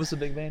was the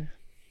Big Bang?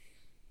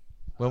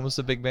 When was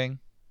the Big Bang?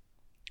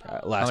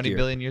 Last how many year.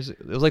 billion years?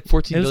 It was like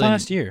 14 billion. It was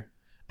last year.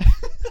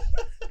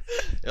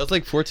 It was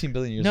like 14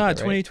 billion years ago, No,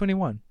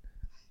 2021.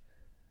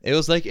 It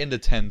was like in the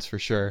tens for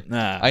sure.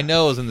 Nah. I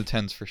know it was in the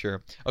tens for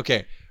sure.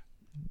 Okay,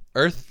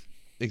 Earth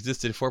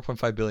existed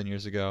 4.5 billion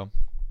years ago,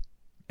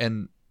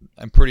 and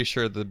I'm pretty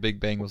sure the Big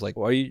Bang was like...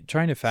 Well, are you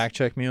trying to fact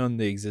check me on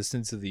the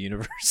existence of the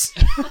universe?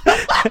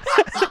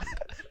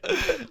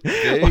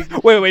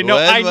 Wait, no,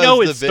 I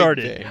know it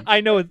started. I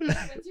know it...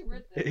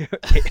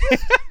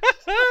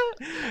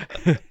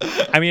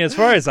 I mean, as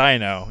far as I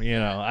know,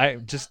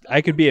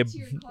 I could be a...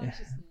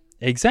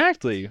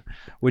 Exactly.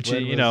 Which,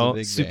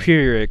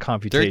 superior at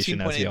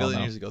computation, as you all know. 13.8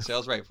 billion years ago. So I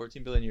was right,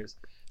 14 billion years.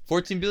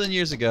 14 billion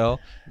years ago,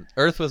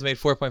 Earth was made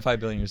 4.5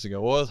 billion years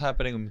ago. What was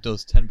happening in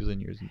those 10 billion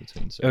years in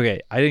between? So.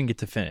 Okay, I didn't get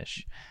to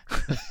finish.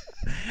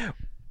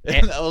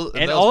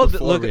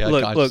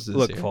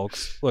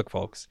 Look,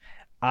 folks.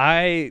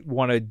 I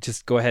want to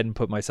just go ahead and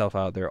put myself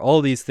out there.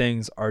 All these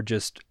things are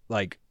just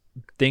like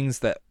things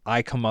that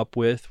I come up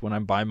with when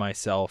I'm by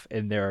myself,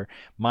 and they're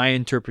my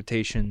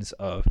interpretations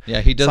of.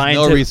 Yeah, he does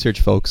no research,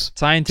 folks.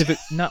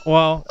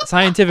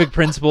 Scientific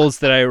principles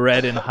that I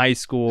read in high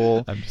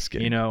school. I'm just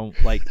kidding. The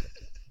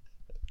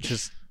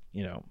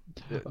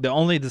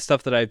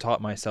stuff that I've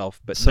taught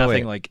myself, but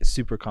nothing like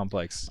super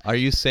complex. Are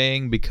you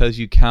saying because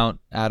you count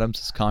atoms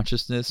as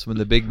consciousness, when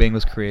the Big Bang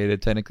was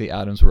created, technically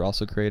atoms were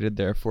also created,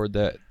 therefore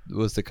that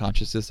was the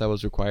consciousness that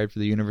was required for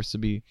the universe to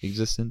be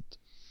existent?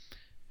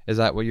 Is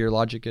that what your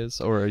logic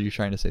is, or are you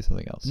trying to say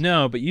something else?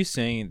 No, but you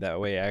saying it that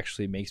way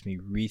actually makes me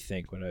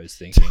rethink what I was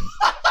thinking.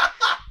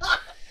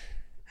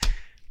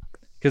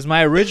 Because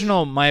my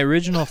original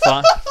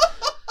thought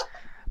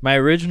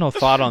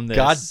on this,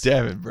 God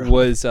damn it, bro,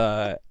 was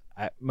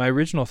my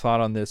original thought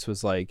on this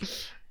was like,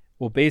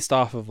 well, based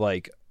off of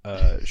like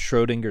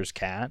Schrodinger's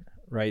cat,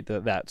 right?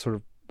 That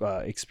sort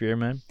of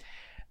experiment,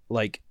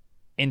 like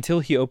until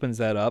he opens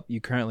that up, you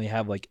currently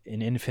have like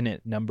an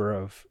infinite number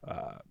of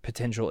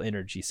potential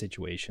energy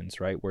situations,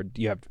 right? Where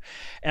you have,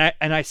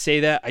 and I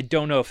say that, I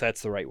don't know if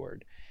that's the right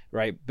word,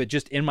 right? But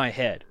just in my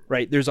head,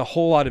 right? There's a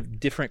whole lot of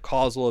different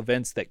causal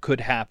events that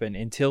could happen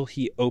until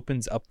he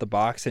opens up the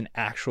box and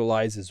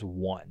actualizes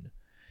one,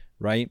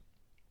 right?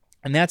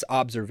 And that's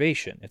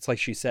observation. It's like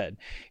she said,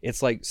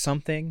 it's like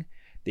something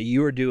that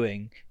you are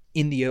doing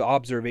in the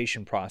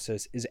observation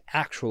process is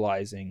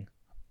actualizing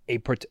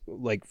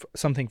like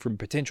something from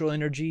potential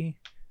energy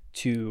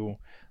to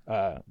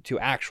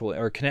actual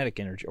or kinetic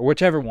energy or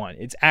whichever one.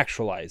 It's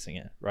actualizing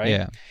it, right?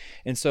 Yeah.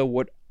 And so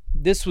what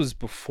this was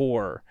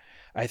before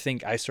I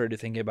think I started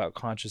thinking about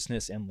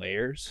consciousness and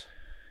layers,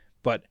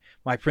 but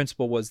my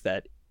principle was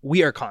that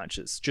we are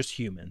conscious, just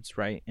humans,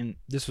 right? And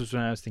this was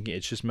when I was thinking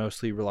it's just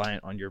mostly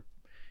reliant on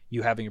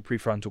you having a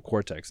prefrontal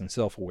cortex and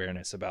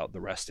self-awareness about the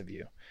rest of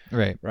you,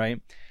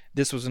 right?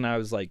 This was when I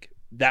was like,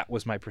 that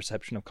was my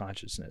perception of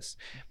consciousness.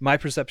 My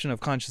perception of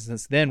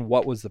consciousness then,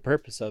 what was the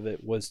purpose of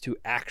it, was to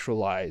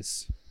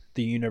actualize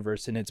the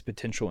universe and its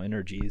potential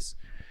energies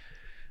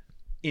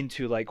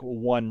into like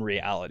one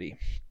reality.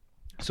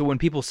 So when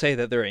people say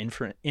that there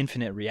are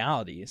infinite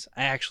realities,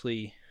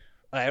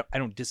 I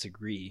don't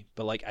disagree,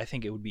 but like I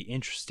think it would be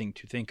interesting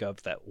to think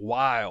of that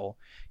while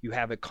you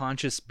have a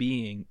conscious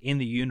being in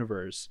the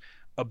universe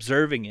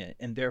observing it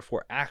and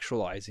therefore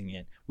actualizing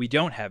it, we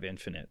don't have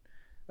infinite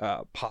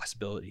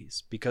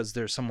possibilities because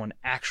there's someone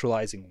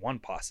actualizing one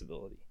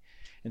possibility.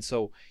 And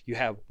so you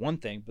have one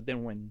thing, but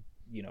then when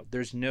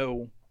there's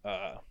no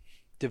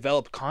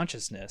developed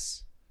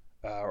consciousness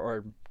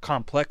or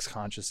complex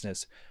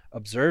consciousness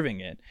observing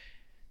it,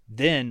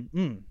 then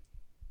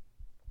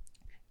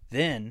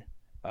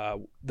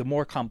the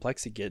more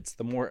complex it gets,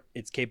 the more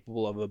it's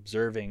capable of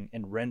observing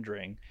and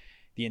rendering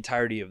the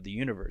entirety of the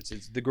universe.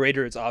 It's the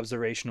greater its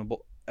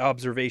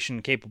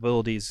observation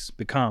capabilities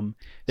become.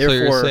 Therefore,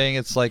 so you're saying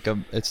it's like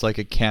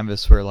a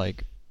canvas where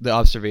like the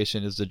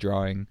observation is the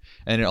drawing,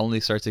 and it only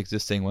starts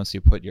existing once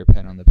you put your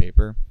pen on the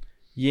paper.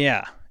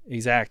 Yeah,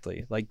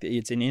 exactly. Like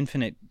it's an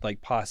infinite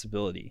like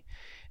possibility.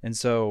 And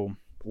so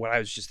what I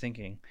was just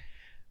thinking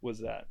was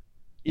that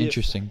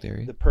interesting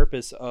theory. The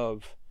purpose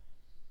of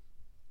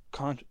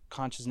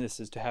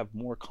consciousness is to have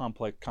more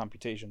complex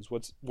computations.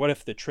 What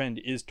if the trend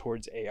is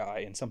towards AI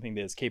and something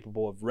that is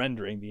capable of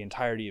rendering the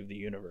entirety of the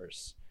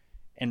universe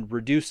and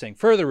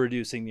further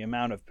reducing the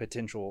amount of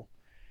potential.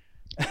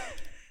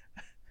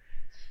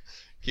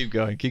 Keep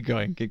going.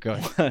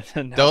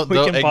 No,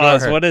 don't ignore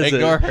pause. her. What is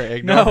ignore it? her.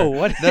 Ignore No, her.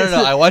 what No, is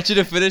no. it? I want you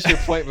to finish your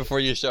point before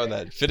you show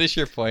that. Finish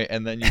your point,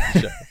 and then you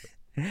can show.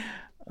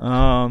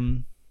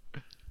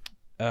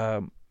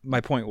 My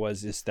point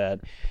is that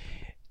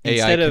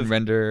AI can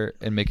render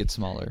and make it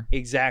smaller.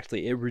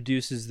 Exactly. It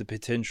reduces the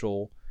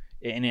potential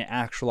and it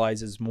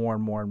actualizes more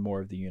and more and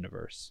more of the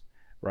universe,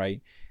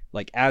 right?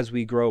 Like as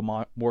we grow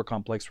more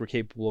complex, we're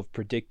capable of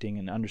predicting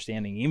and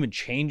understanding, even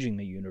changing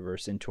the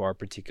universe into our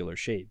particular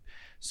shape.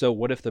 So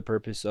what if the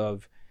purpose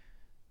of,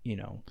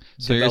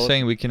 So you're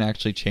saying we can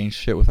actually change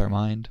shit with our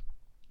mind?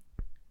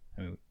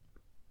 I mean,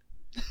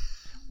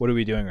 what are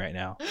we doing right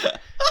now?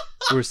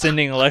 We're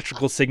sending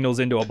electrical signals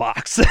into a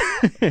box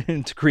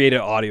to create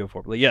an audio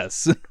form.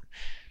 Yes.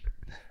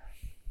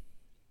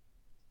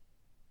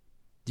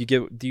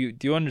 Do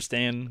you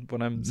understand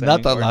what I'm saying?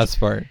 Not that last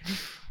part.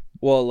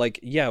 Well, like,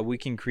 yeah, we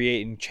can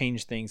create and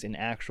change things and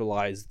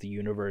actualize the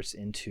universe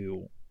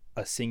into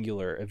a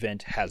singular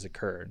event has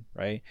occurred,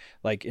 right?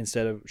 Like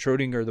instead of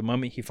Schrodinger, the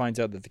moment he finds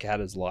out that the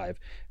cat is alive,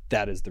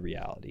 that is the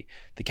reality.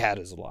 The cat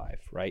is alive,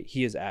 right?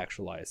 He has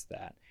actualized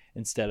that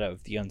instead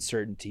of the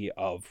uncertainty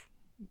of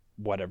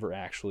whatever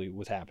actually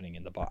was happening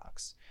in the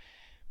box.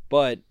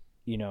 But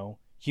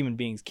human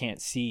beings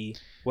can't see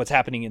what's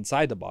happening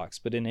inside the box,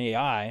 but an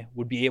AI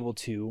would be able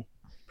to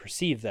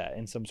perceive that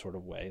in some sort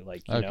of way,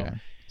 like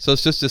so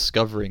it's just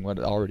discovering what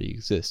already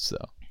exists,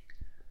 though.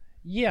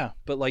 Yeah,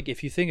 but like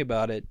if you think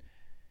about it,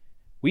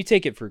 we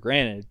take it for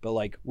granted, but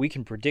like we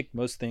can predict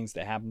most things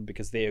that happen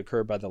because they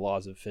occur by the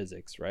laws of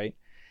physics, right?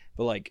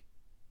 But like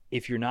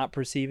if you're not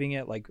perceiving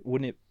it, like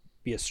wouldn't it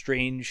be a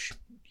strange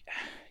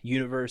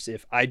universe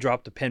if I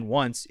dropped a pen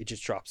once, it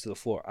just drops to the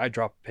floor. I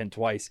drop a pen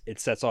twice, it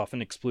sets off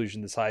an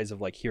explosion the size of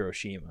like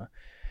Hiroshima,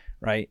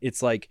 right?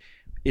 It's like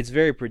it's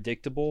very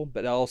predictable,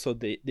 but also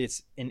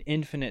it's an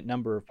infinite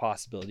number of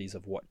possibilities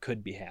of what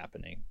could be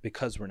happening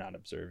because we're not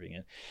observing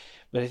it.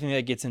 But I think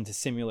that gets into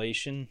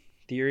simulation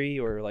theory,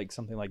 or like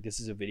something like this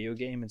is a video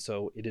game, and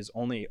so it is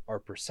only our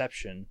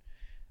perception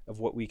of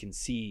what we can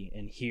see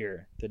and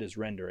hear that is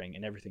rendering,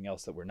 and everything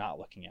else that we're not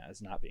looking at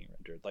is not being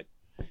rendered, like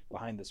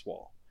behind this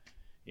wall,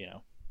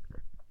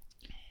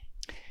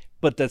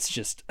 But that's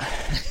just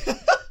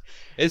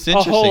it's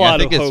interesting. I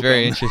think it's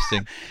very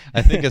interesting.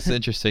 I think it's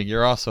interesting.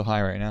 You're also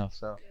high right now,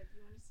 so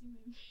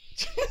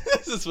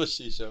this is what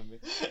she showed me.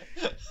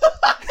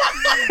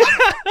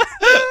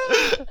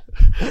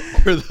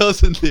 For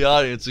those in the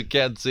audience who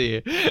can't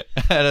see,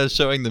 Anna's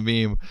showing the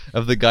meme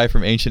of the guy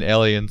from Ancient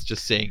Aliens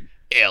just saying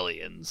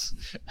aliens.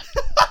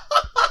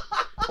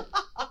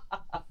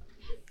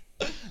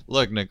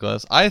 Look,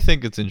 Nicholas, I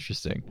think it's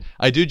interesting.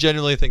 I do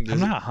genuinely think I'm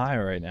not high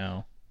right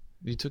now.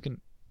 You took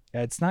an...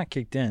 Yeah, it's not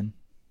kicked in.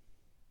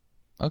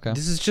 Okay.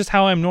 This is just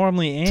how I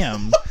normally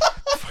am.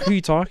 fuck are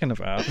you talking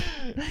about?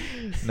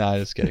 Nah,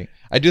 just kidding.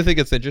 I do think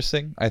it's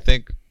interesting. I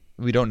think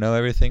we don't know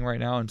everything right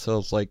now, and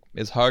so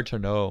it's hard to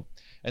know.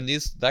 And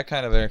that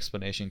kind of an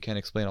explanation can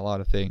explain a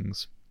lot of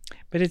things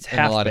But it's and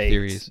a half lot of baked.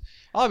 theories.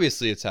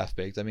 Obviously, it's half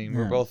baked. I mean,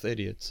 we're Yeah. both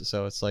idiots,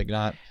 so it's like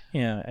not.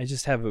 Yeah, I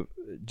just have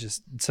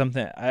just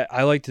something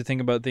I like to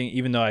think about things,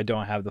 even though I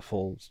don't have the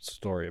full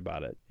story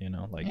about it. You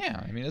know, like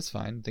Yeah, I mean, it's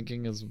fine.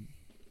 Thinking is.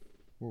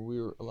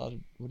 We were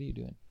allowed. What are you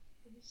doing?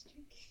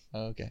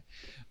 Oh, okay.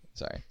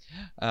 Sorry.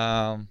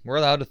 We're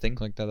allowed to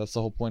think like that. That's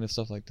the whole point of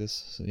stuff like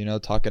this. So,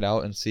 talk it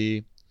out and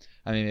see.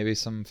 I mean, maybe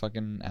some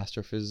fucking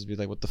astrophysicists be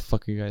like, "What the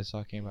fuck are you guys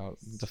talking about?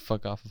 Get the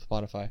fuck off of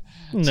Spotify."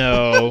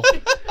 no,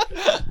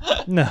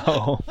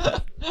 no.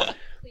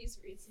 Please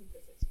read some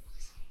physics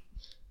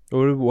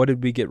books. What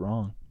did we get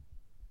wrong?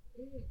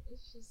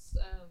 It's just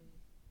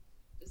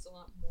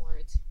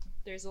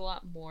there's a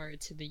lot more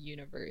to the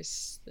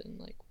universe than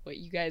like what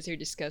you guys are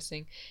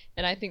discussing,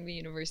 and I think the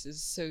universe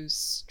is so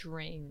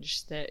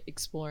strange that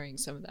exploring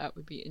some of that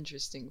would be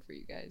interesting for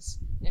you guys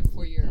and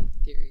for your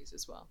theories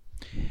as well.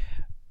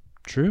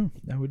 True,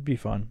 that would be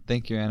fun.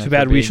 Thank you, Anna. Too for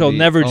bad we being shall the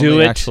never do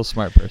only it. Actual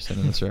smart person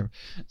in this room.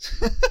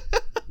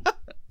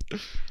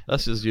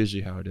 That's just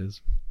usually how it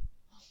is.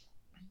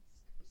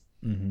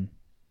 Mm-hmm.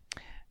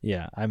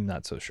 Yeah, I'm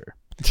not so sure.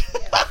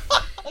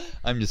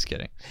 I'm just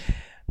kidding.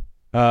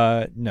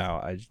 No,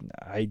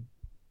 I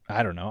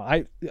don't know.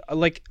 I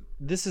like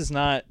this is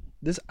not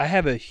this. I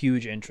have a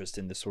huge interest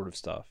in this sort of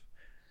stuff,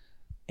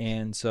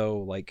 and so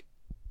like,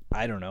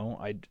 I don't know.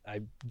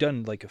 I've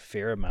done like a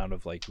fair amount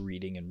of like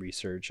reading and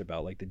research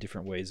about like the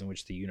different ways in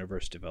which the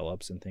universe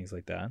develops and things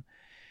like that,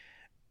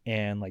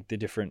 and like the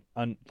different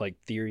like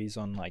theories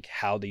on like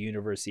how the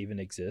universe even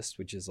exists,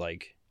 which is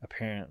like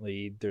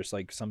apparently there's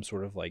like some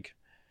sort of like.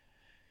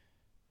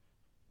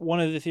 One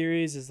of the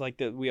theories is like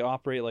that we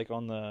operate like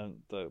on the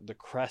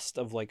crest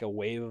of like a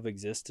wave of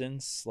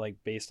existence, like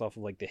based off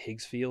of like the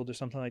Higgs field or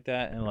something like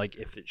that. And like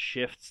if it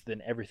shifts,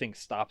 then everything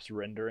stops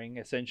rendering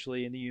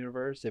essentially in the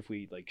universe. If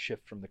we like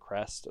shift from the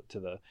crest to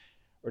the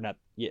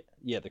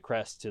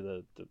crest to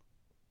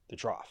the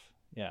trough.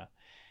 Yeah.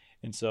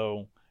 And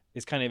so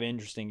it's kind of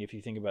interesting if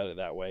you think about it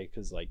that way,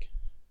 because like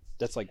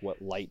that's like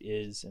what light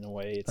is in a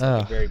way. It's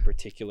like a very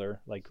particular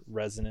like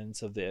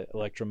resonance of the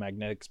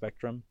electromagnetic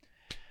spectrum.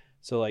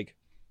 So like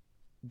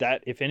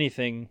that, if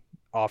anything,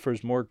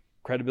 offers more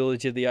credibility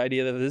to the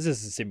idea that this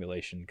is a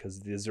simulation, because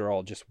these are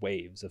all just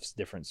waves of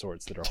different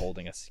sorts that are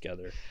holding us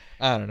together.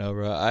 I don't know,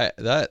 bro.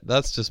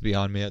 That's just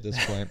beyond me at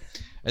this point.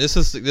 And this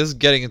is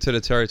getting into the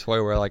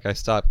territory where like I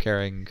stop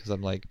caring because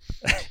I'm like,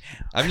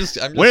 I'm just.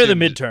 When are the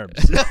midterms?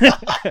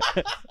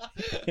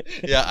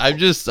 Yeah, I'm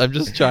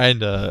just trying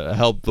to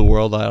help the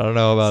world. I don't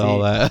know about all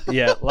that.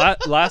 Yeah,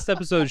 last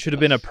episode should have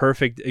been a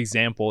perfect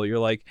example. You're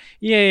like,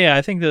 yeah,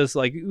 I think this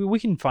like we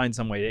can find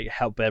some way to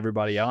help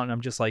everybody out, and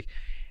I'm just like,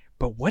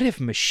 but what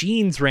if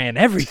machines ran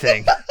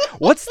everything?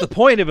 What's the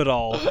point of it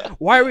all?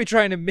 Why are we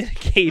trying to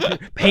mitigate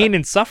pain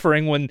and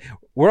suffering when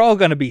we're all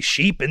gonna be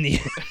sheep in the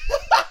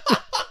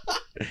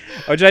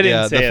Which I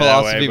didn't say the it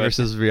philosophy that way, but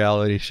versus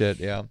reality shit.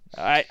 Yeah,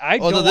 I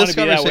don't want to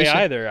be that way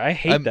either. I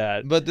hate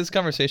that. But this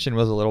conversation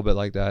was a little bit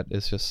like that.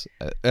 It's just,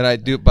 and I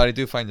do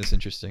find this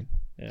interesting.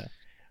 Yeah,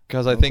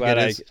 because I think it glad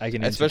is, I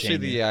can especially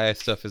entertain the you. AI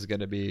stuff is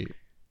going to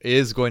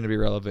be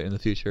relevant in the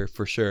future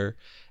for sure,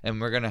 and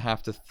we're going to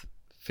have to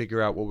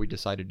figure out what we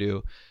decide to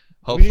do.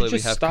 Hopefully, we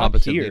just have stop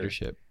competent here.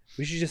 leadership.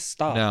 We should just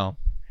stop. No,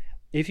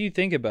 If you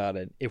think about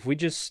it, if we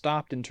just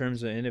stopped in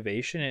terms of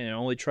innovation and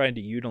only tried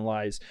to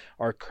utilize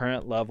our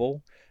current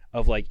level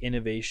of like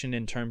innovation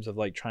in terms of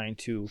like trying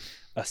to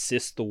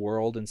assist the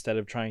world instead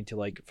of trying to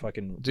like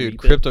fucking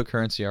dude, reap it.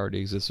 cryptocurrency already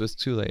exists. So it's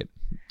too late.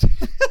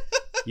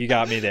 You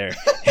got me there.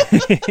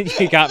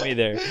 You got me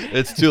there.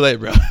 It's too late,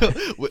 bro.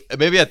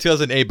 Maybe at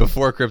 2008,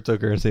 before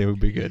cryptocurrency, it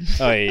would be good.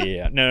 Oh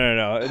yeah.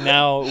 No.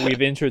 Now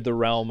we've entered the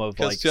realm of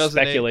 'Cause like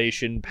 2008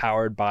 speculation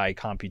powered by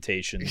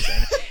computations.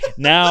 And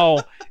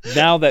now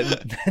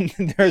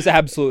that there's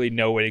absolutely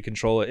no way to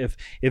control it.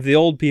 If the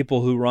old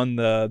people who run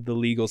the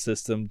legal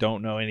system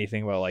don't know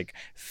anything about like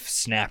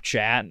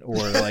Snapchat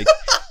or like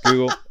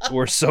Google,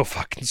 we're so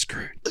fucking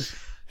screwed.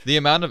 The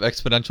amount of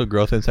exponential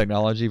growth in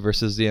technology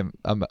versus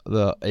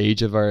the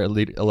age of our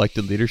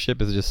elected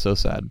leadership is just so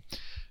sad.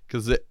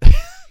 Because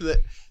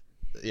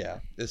yeah,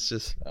 it's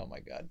just, oh my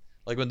god.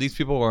 Like when these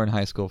people were in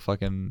high school,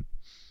 fucking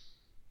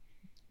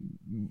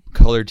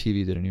color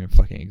TV didn't even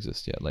fucking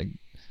exist yet. Like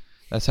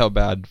that's how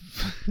bad.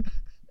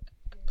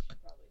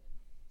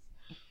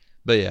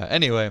 But yeah,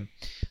 anyway,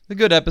 a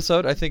good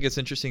episode. I think it's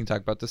interesting to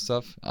talk about this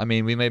stuff. I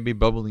mean, we may be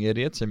bubbling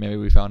idiots, or maybe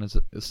we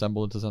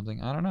stumbled into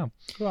something. I don't know.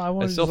 Well, I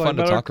want It's to still fun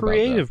to talk about,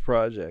 creative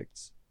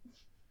projects.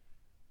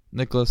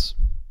 Nicholas,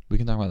 we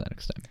can talk about that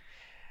next time.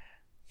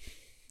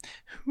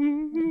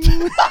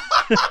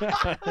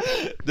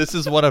 This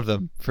is one of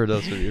them for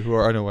those of you who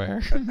are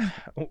unaware.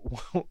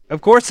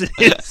 Of course it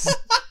is.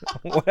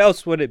 What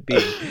else would it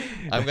be?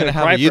 I'm gonna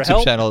have Cry a for YouTube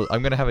help? channel.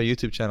 I'm gonna have a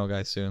YouTube channel,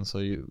 guys, soon. So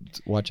you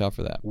watch out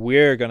for that.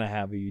 We're gonna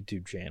have a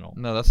YouTube channel.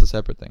 No, that's a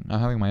separate thing.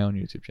 I'm having my own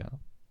YouTube channel.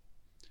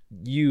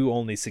 You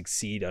only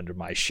succeed under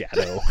my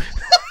shadow.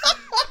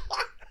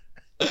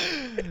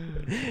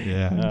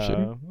 Yeah, I'm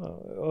sure.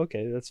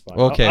 Okay, that's fine.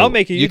 Okay, I'll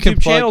make a you can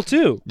YouTube channel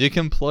too. You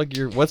can plug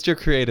what's your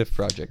creative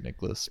project,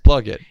 Nicholas?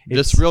 Plug it.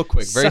 Just real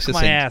quick, very Suck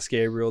succinct. my ass,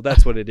 Gabriel.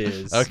 That's what it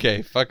is.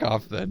 Okay, fuck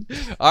off then.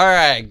 All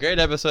right, great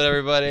episode,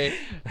 everybody.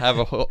 Have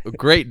a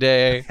great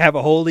day. Have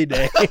a holy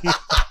day.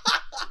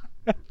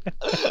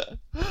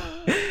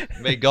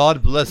 May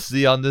God bless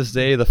thee on this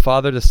day, the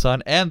Father, the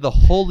Son, and the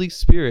Holy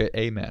Spirit.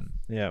 Amen.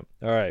 Yeah.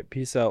 All right.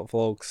 Peace out,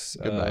 folks.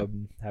 Goodbye.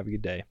 Have a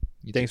good day.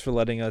 You Thanks for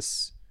letting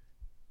us.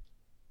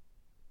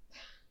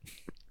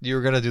 You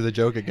were gonna do the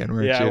joke again,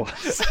 weren't Yeah, you?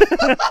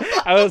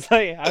 I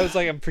was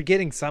like, I'm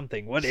forgetting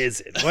something. What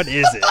is it? What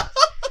is it?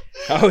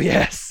 Oh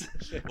yes.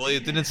 Well, you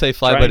didn't say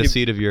fly by Trying the to-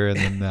 seat of your and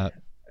then that.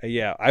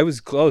 Yeah, I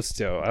was close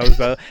to. I was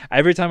about,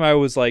 every time I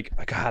was like,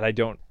 God, I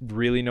don't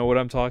really know what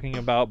I'm talking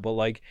about, but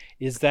like,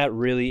 is that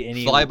really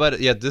any? Fly by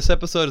the, yeah, this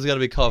episode is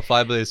gonna be called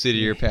Fly by the Seat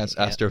of Your Pants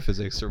Yeah.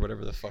 Astrophysics or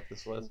whatever the fuck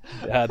this was.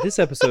 This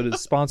episode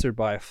is sponsored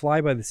by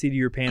Fly by the Seat of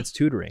Your Pants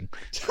Tutoring,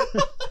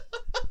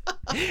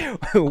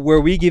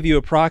 where we give you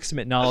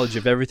approximate knowledge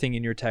of everything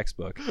in your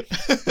textbook.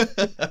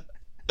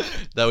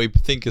 That we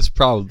think is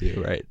probably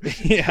right.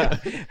 Yeah.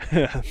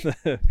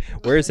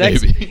 Where's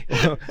X? Maybe.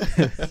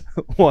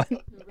 What?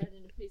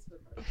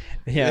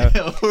 Yeah.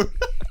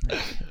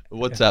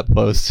 WhatsApp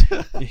post.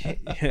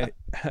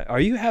 Are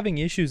you having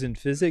issues in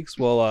physics?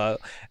 Well,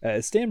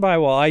 stand by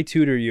while I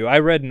tutor you. I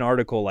read an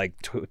article like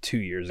 2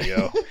 years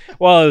ago.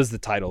 Well, it was the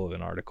title of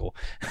an article.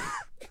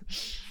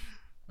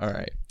 All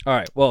right. All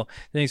right. Well,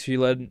 thanks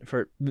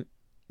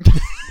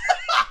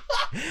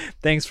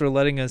thanks for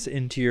letting us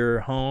into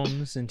your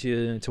homes and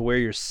to wear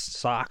your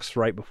socks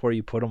right before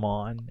you put them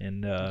on.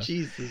 And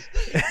Jesus,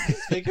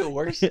 just make it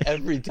worse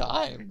every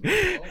time.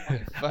 Oh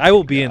my I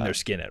will be fucking in God. their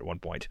skin at one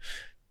point.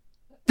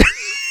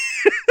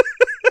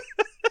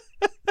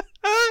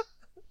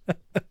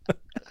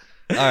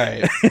 All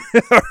right.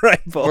 All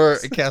right, folks. We're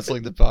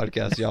canceling the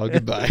podcast, y'all.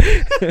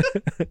 Goodbye.